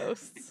about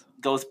ghosts.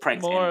 Ghost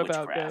pranks More and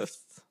about witchcraft.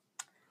 ghosts.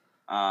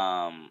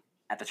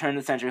 At the turn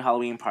of the century,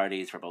 Halloween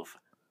parties for both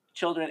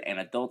children and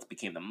adults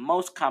became the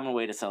most common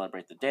way to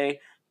celebrate the day.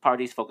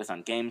 Parties focused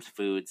on games,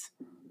 foods,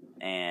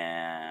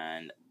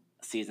 and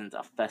seasons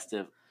of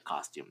festive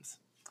costumes.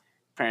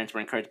 Parents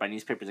were encouraged by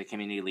newspapers and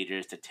community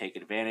leaders to take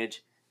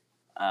advantage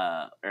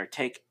or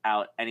take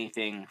out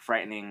anything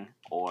frightening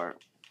or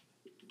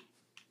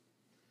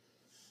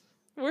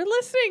We're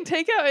listening.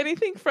 Take out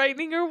anything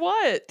frightening or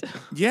what?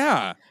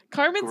 Yeah.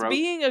 Carmen's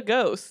being a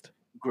ghost.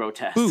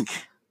 grotesque Boo. out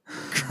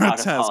of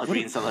Grotesque.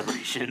 Halloween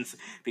celebrations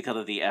because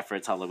of the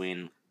efforts.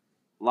 Halloween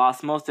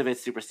lost most of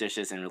its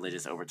superstitious and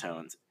religious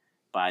overtones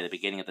by the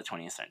beginning of the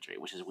 20th century,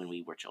 which is when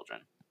we were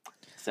children.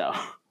 So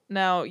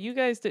Now, you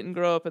guys didn't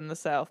grow up in the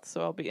South,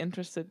 so I'll be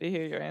interested to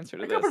hear your answer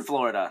to I grew up in this.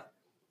 Florida.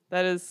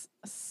 That is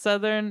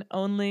Southern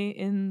only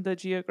in the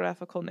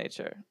geographical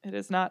nature. It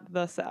is not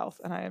the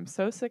South, and I am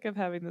so sick of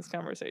having these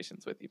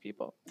conversations with you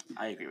people.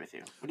 I agree with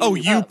you. What do Oh,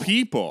 mean? you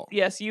people.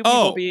 Yes, you people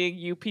Oh. being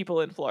you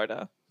people in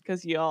Florida,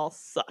 because y'all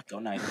suck. Go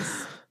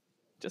Knights.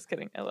 Just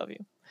kidding. I love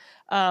you.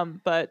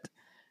 But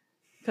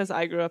because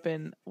I grew up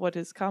in what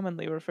is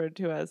commonly referred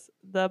to as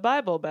the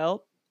Bible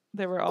Belt,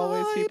 there were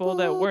always people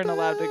that Bible weren't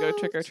allowed to go Belt.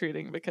 trick or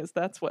treating because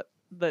that's what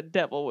the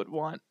devil would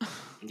want.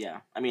 Yeah,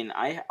 I mean,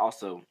 I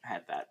also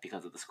had that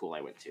because of the school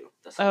I went to.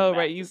 The Oh, Southern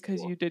right, you Baptist because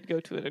school. you did go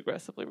to an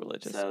aggressively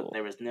religious So school.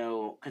 there was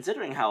no,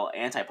 considering how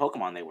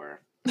anti-Pokemon they were.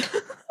 It's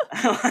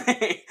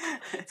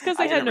It's because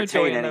they had no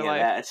joy in their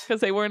life.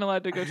 Because they weren't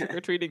allowed to go trick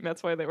or treating.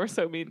 That's why they were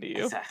so mean to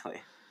you. Exactly.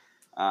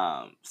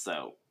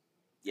 So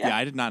Yeah. yeah,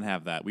 I did not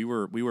have that. We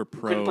were we pro.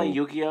 couldn't play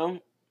Yu-Gi-Oh.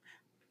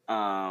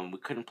 We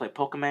couldn't play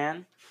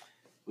Pokemon.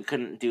 We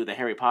couldn't do the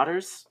Harry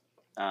Potters.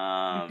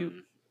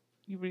 do.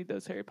 You read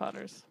those Harry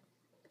Potters.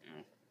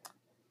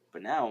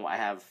 But now I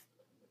have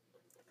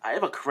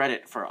a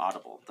credit for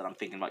Audible that I'm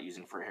thinking about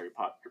using for Harry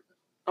Potter.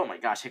 Oh my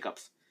gosh,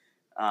 hiccups!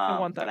 I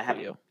want but that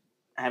for you.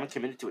 I haven't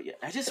committed to it yet.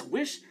 I just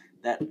wish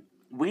that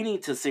we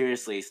need to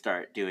seriously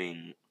start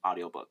doing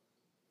audiobook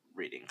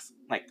readings,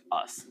 like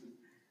us,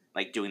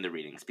 like doing the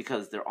readings,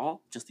 because they're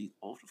all just these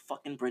old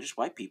fucking British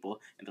white people,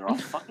 and they're all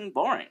fucking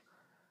boring,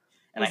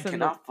 and Listen, I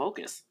cannot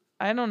focus.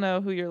 I don't know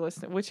who you're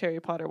listening, which Harry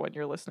Potter one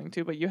you're listening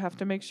to, but you have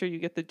to make sure you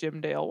get the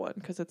Jim Dale one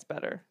because it's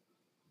better.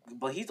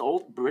 But he's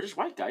old British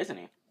white guy, isn't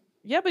he?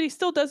 Yeah, but he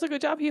still does a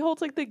good job. He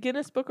holds like the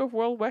Guinness Book of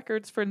World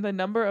Records for the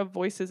number of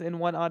voices in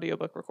one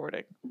audiobook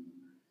recording.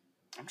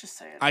 I'm just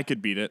saying. I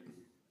could beat it.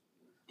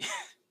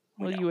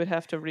 Well, know. you would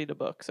have to read a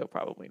book, so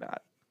probably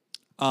not.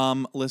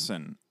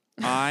 Listen,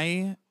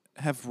 I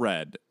have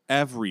read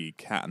every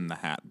Cat in the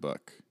Hat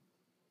book.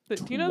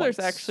 But do you know there's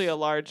Twice. actually a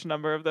large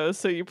number of those,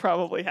 so you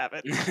probably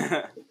haven't.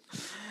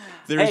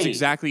 There's Hey.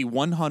 exactly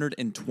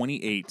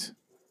 128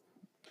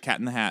 Cat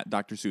in the Hat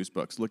Dr. Seuss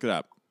books. Look it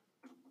up.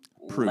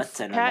 Proof. Let's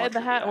send Cat them in the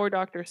all Hat trivia. or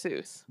Dr.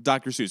 Seuss?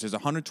 Dr. Seuss. There's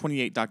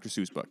 128 Dr.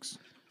 Seuss books.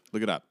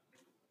 Look it up.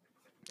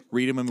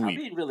 Read them and I'll weep.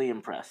 be really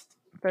impressed.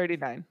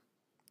 39.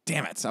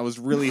 Damn it. I was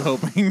really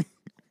hoping.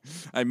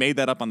 I made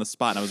that up on the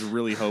spot, and I was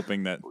really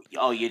hoping that.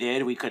 Oh, you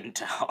did? We couldn't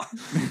tell.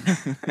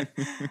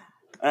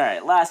 All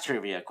right, last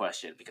trivia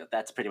question, because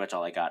that's pretty much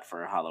all I got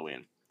for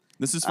Halloween.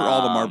 This is for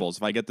all the Um, marbles.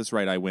 If I get this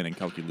right, I win, and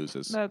Kelky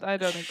loses. No, I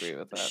don't agree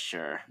with that.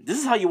 Sure. This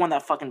is how you won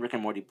that fucking Rick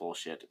and Morty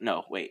bullshit.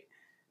 No, wait.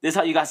 This is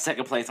how you got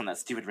second place on that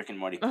stupid Rick and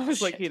Morty I bullshit.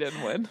 was like, he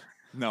didn't win.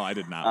 No, I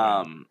did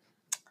not win.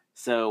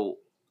 So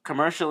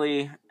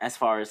commercially, as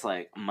far as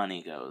like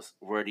money goes,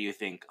 where do you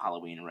think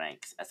Halloween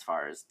ranks as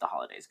far as the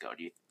holidays go?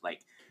 Do you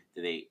like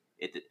do they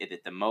is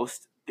it the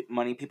most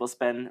money people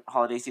spend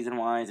holiday season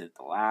wise? Is it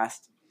the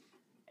last?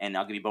 And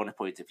I'll give you bonus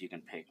points if you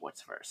can pick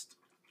what's first.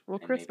 Well,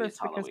 And maybe Christmas it's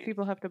because Halloween.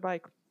 people have to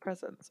buy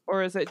presents,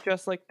 or is it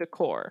just like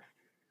decor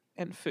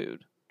and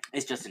food?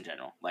 It's just in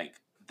general, like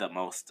the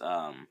most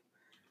the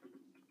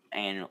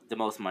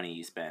most money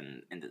you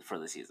spend for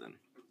the season.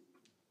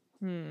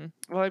 Well,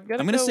 I'm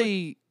I'm gonna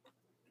say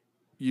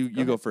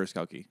you go first,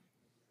 Kalki.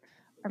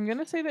 I'm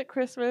gonna say that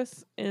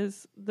Christmas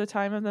is the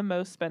time of the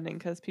most spending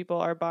because people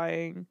are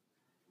buying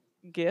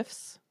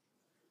gifts.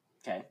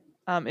 Okay.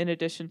 In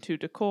addition to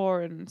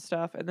decor and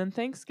stuff, and then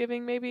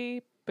Thanksgiving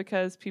maybe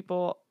because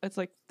people, it's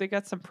like they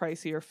got some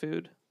pricier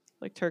food.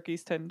 Like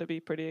turkeys tend to be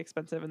pretty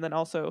expensive, and then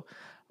also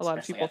a lot of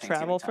Especially people at Thanksgiving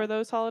travel for time.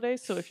 those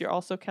holidays. So if you're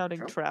also counting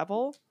True.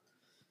 travel,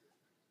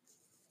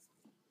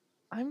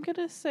 I'm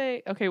gonna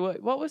say okay.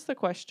 What was the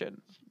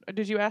question?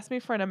 Did you ask me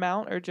for an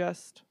amount or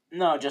just?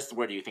 No, just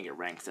where do you think it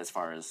ranks as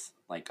far as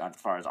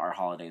our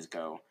holidays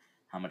go?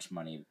 How much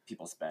money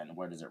people spend?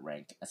 Where does it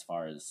rank as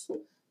far as?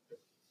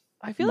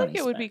 I feel like money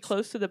it would be spent?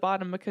 close to the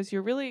bottom because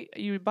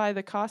you buy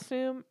the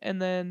costume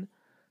and then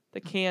the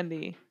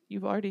candy.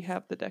 You already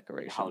have the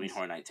decorations. Halloween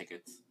Horror Night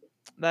tickets.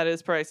 That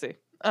is pricey.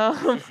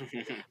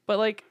 But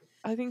like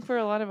I think for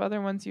a lot of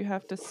other ones you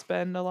have to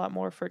spend a lot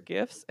more for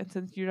gifts, and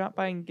since you're not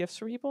buying gifts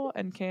for people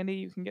and candy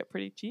you can get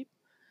pretty cheap,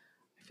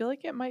 I feel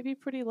like it might be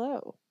pretty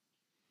low.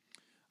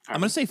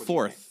 I'm gonna say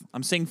fourth.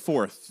 I'm saying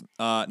fourth.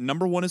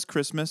 Number 1 is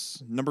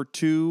Christmas. Number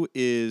 2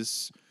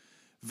 is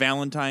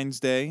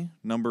Valentine's Day.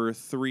 Number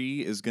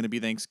 3 is gonna be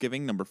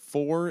Thanksgiving. Number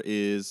 4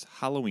 is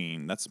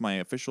Halloween. That's my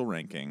official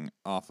ranking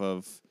off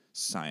of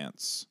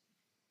science.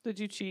 Did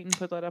you cheat and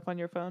put that up on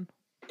your phone?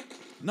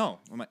 No,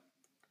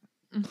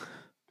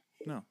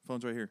 no,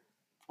 phone's right here.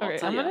 Okay,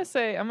 I'm gonna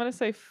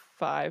say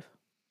 5.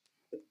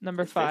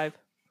 Number 5.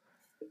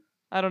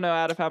 I don't know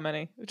out of how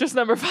many. Just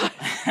number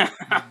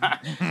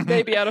 5.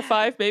 Maybe out of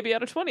 5, maybe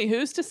out of 20.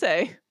 Who's to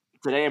say?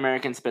 Today,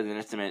 Americans spend an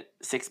estimate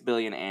 $6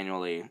 billion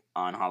annually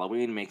on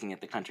Halloween, making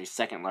it the country's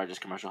second largest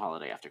commercial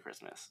holiday after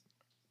Christmas.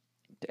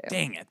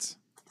 Dang it!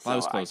 So I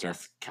was closer. I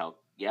guess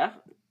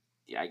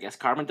I guess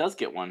Carmen does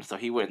get one, so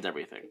he wins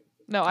everything.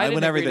 No, I didn't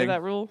win agree everything. to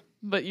that rule,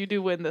 but you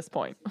do win this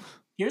point.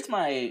 Here's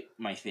my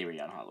theory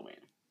on Halloween.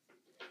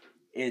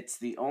 It's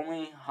the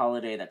only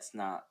holiday that's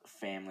not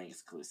family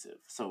exclusive.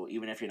 So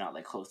even if you're not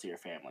like close to your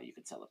family, you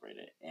can celebrate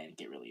it and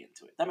get really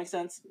into it. That makes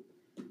sense?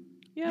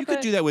 Yeah, You could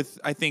do that with,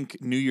 I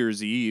think, New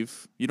Year's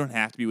Eve. You don't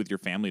have to be with your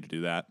family to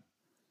do that.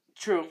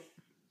 True.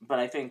 But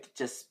I think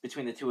just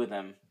between the two of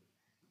them,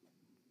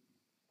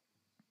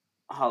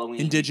 Halloween...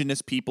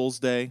 Indigenous Peoples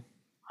Day.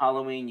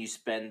 Halloween, you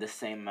spend the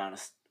same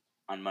amount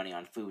on money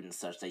on food and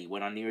such that you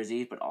would on New Year's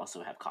Eve, but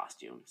also have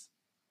costumes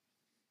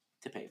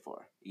to pay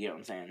for. You know what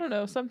I'm saying? I don't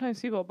know.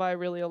 Sometimes people buy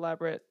really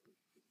elaborate,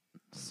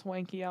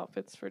 swanky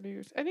outfits for New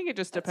Year's. I think it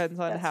just depends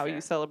on how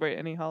you celebrate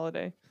any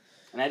holiday.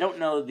 And I don't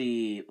know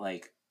the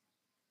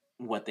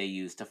what they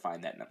use to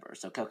find that number.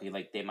 So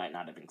calculate they might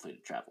not have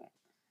included travel.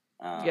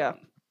 Yeah.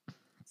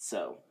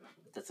 So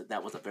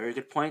that was a very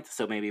good point.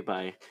 So maybe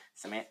by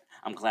Samantha,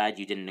 I'm glad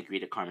you didn't agree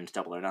to Carmen's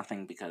Double or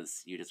Nothing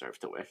because you deserve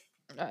to win.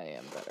 I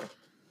am better.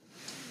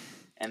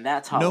 And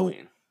that's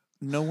Halloween.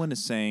 No one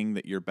is saying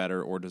that you're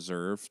better or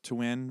deserve to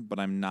win, but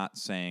I'm not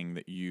saying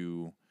that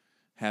you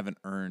haven't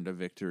earned a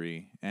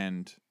victory.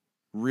 And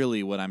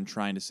really what I'm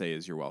trying to say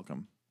is you're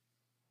welcome.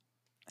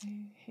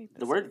 I hate this.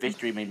 The word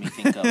victory made me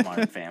think of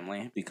Modern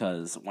Family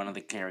because one of the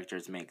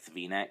characters makes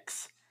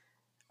V-necks,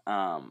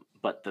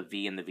 but the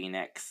V in the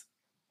V-necks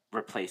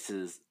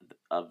replaces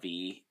a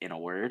V in a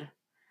word.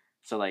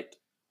 So like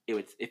it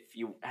would, if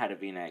you had a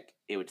V-neck,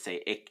 it would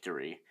say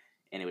 "ictory,"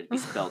 and it would be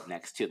spelled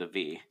next to the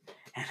V.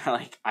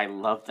 And I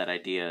love that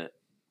idea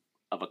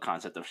of a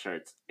concept of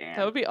shirts. And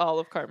that would be all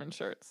of Carmen's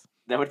shirts.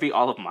 That would be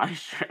all of my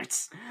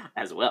shirts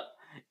as well.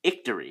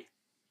 Ictory.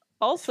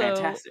 Also, it's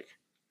fantastic.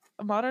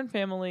 Modern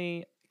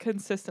Family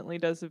consistently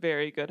does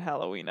very good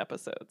Halloween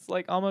episodes.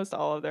 Like almost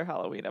all of their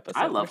Halloween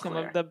episodes are some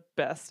of the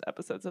best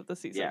episodes of the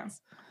seasons.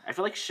 Yeah. I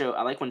feel like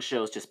I like when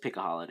shows just pick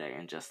a holiday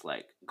and just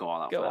go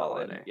all out for the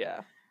holiday.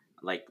 Yeah.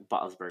 Like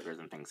Bob's Burgers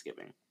and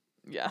Thanksgiving.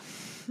 Yeah.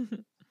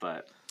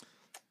 But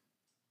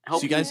I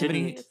hope you guys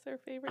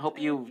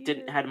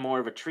had more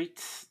of a treat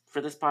for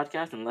this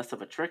podcast and less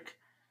of a trick.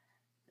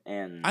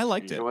 And I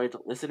liked enjoyed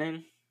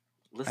listening.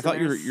 I thought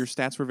your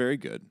stats were very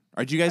good.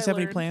 Do you guys have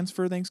any plans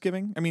for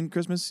Thanksgiving? I mean,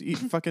 Christmas,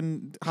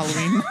 fucking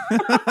Halloween?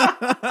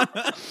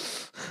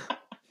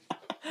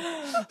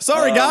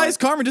 Sorry, guys.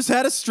 Carmen just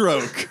had a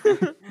stroke.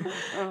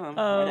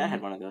 My dad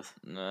had one of those.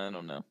 I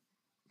don't know.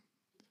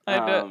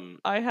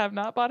 I have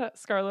not bought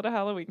Scarlett a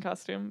Halloween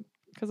costume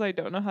because I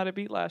don't know how to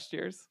beat last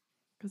year's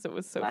because it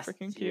was so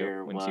freaking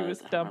cute when she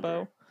was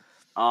Dumbo.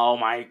 Oh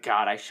my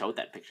god, I showed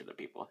that picture to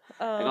people.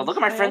 I go, look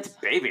at my friend's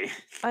baby.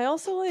 I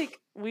also I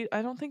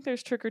don't think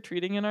there's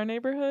trick-or-treating in our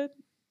neighborhood.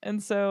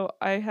 And so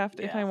I have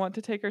to, if I want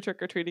to take her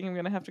trick-or-treating, I'm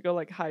going to have to go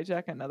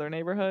hijack another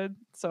neighborhood.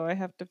 So I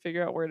have to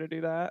figure out where to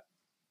do that.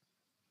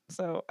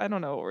 So I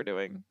don't know what we're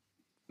doing.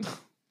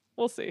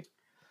 We'll see.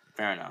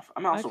 Fair enough.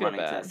 I'm also feel running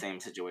into that bad. same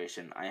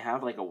situation. I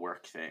have like a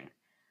work thing,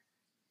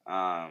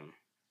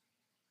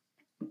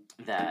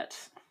 that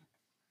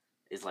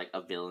is like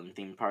a villain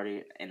themed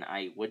party, and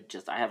I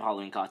have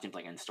Halloween costumes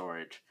like in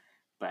storage,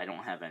 but I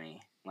don't have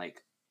any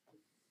like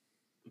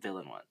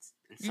villain ones.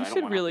 And so You I don't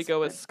should wanna have really to go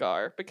with spend-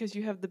 Scar because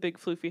you have the big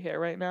floofy hair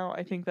right now.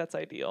 I think that's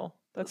ideal.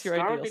 That's your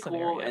Scar ideal would be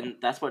scenario. cool, and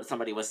that's what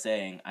somebody was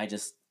saying. I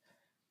just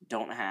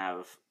don't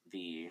have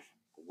the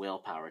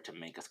willpower to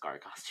make a Scar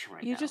costume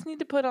right You now. just need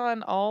to put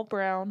on all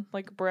brown,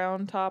 like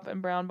brown top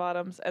and brown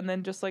bottoms, and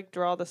then just like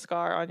draw the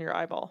scar on your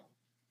eyeball,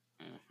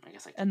 I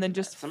guess I can and then do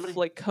that. just somebody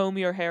like comb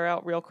your hair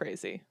out real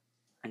crazy,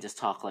 and just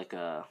talk like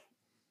a.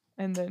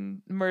 and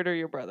then murder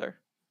your brother.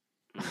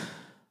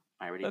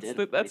 I already That's did.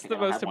 the Why do you that's think the I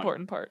don't most have one?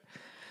 important part.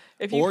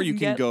 If you Or you can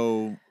get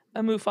go.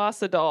 a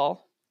Mufasa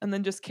doll and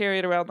then just carry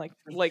it around like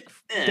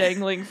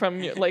dangling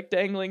from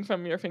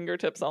your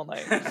fingertips all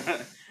night.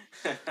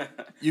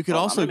 You could Well,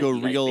 I'm also gonna go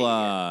make you guys real.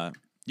 baby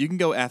it. You can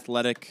go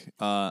athletic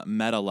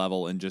meta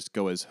level and just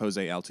go as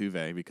Jose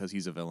Altuve because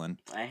he's a villain.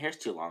 My hair's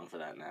too long for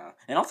that now,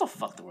 and also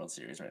fuck the World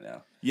Series right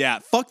now. Yeah,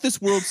 fuck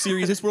this World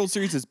Series. This World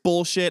Series is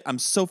bullshit. I'm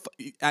so.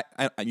 You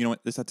know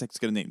what? This tech's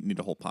gonna need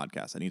a whole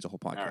podcast. It needs a whole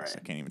podcast. All right, I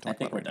can't even I talk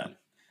think about we're it right done.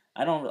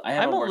 I don't. I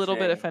have I'm a work little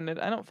bit day. offended.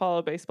 I don't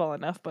follow baseball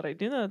enough, but I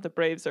do know that the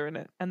Braves are in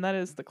it, and that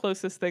is the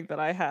closest thing that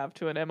I have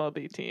to an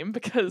MLB team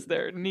because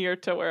they're near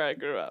to where I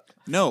grew up.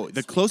 now. No,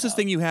 the Sweet closest out.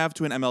 thing you have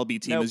to an MLB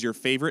team Nope. is your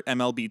favorite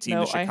MLB team,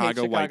 No, the I hate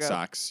Chicago White Chicago.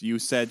 Sox. You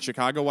said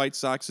Chicago White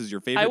Sox is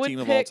your favorite would team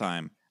of all pick-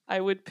 time.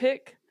 I would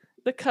pick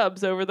the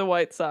Cubs over the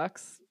White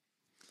Sox.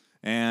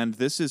 And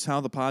this is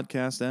how the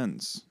podcast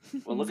ends.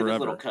 Well, look at this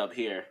little Forever. cub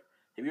here.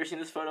 Have you ever seen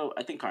this photo?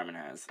 I think Carmen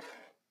has.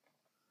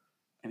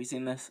 Have you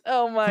seen this?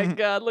 Oh my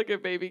God! Look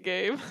at baby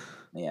Gabe.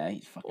 Yeah,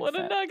 he's fucking What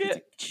a fat.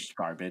 nugget. He's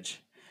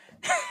garbage.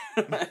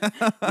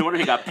 No wonder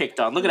he got picked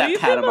on. Look at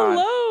Leave that him Patamon.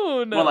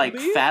 alone. More like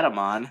Leave-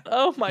 Fatamon.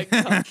 Oh my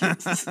God!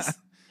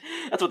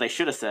 That's what they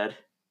should have said.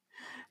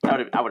 I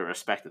would have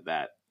respected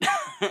that.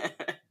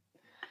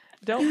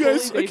 Don't You bully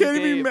guys, baby I can't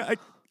even be Gabe. mad.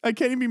 I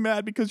can't even be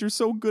mad because you're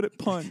so good at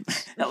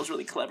puns. That was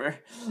really clever.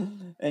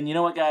 And you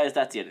know what, guys?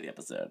 That's the end of the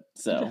episode.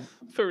 So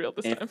For real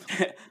this time.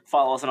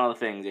 follow us on all the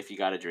things if you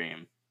got a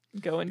dream.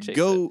 Go and chase it.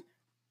 Go.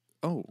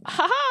 Oh.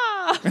 Ha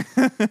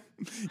ha!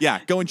 Yeah,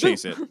 go and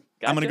chase it.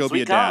 I'm going to Gotcha. go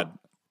be a Sweet cop.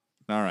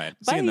 dad. All right.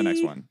 See you in the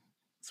next Bye. one.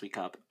 Sweet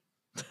cup.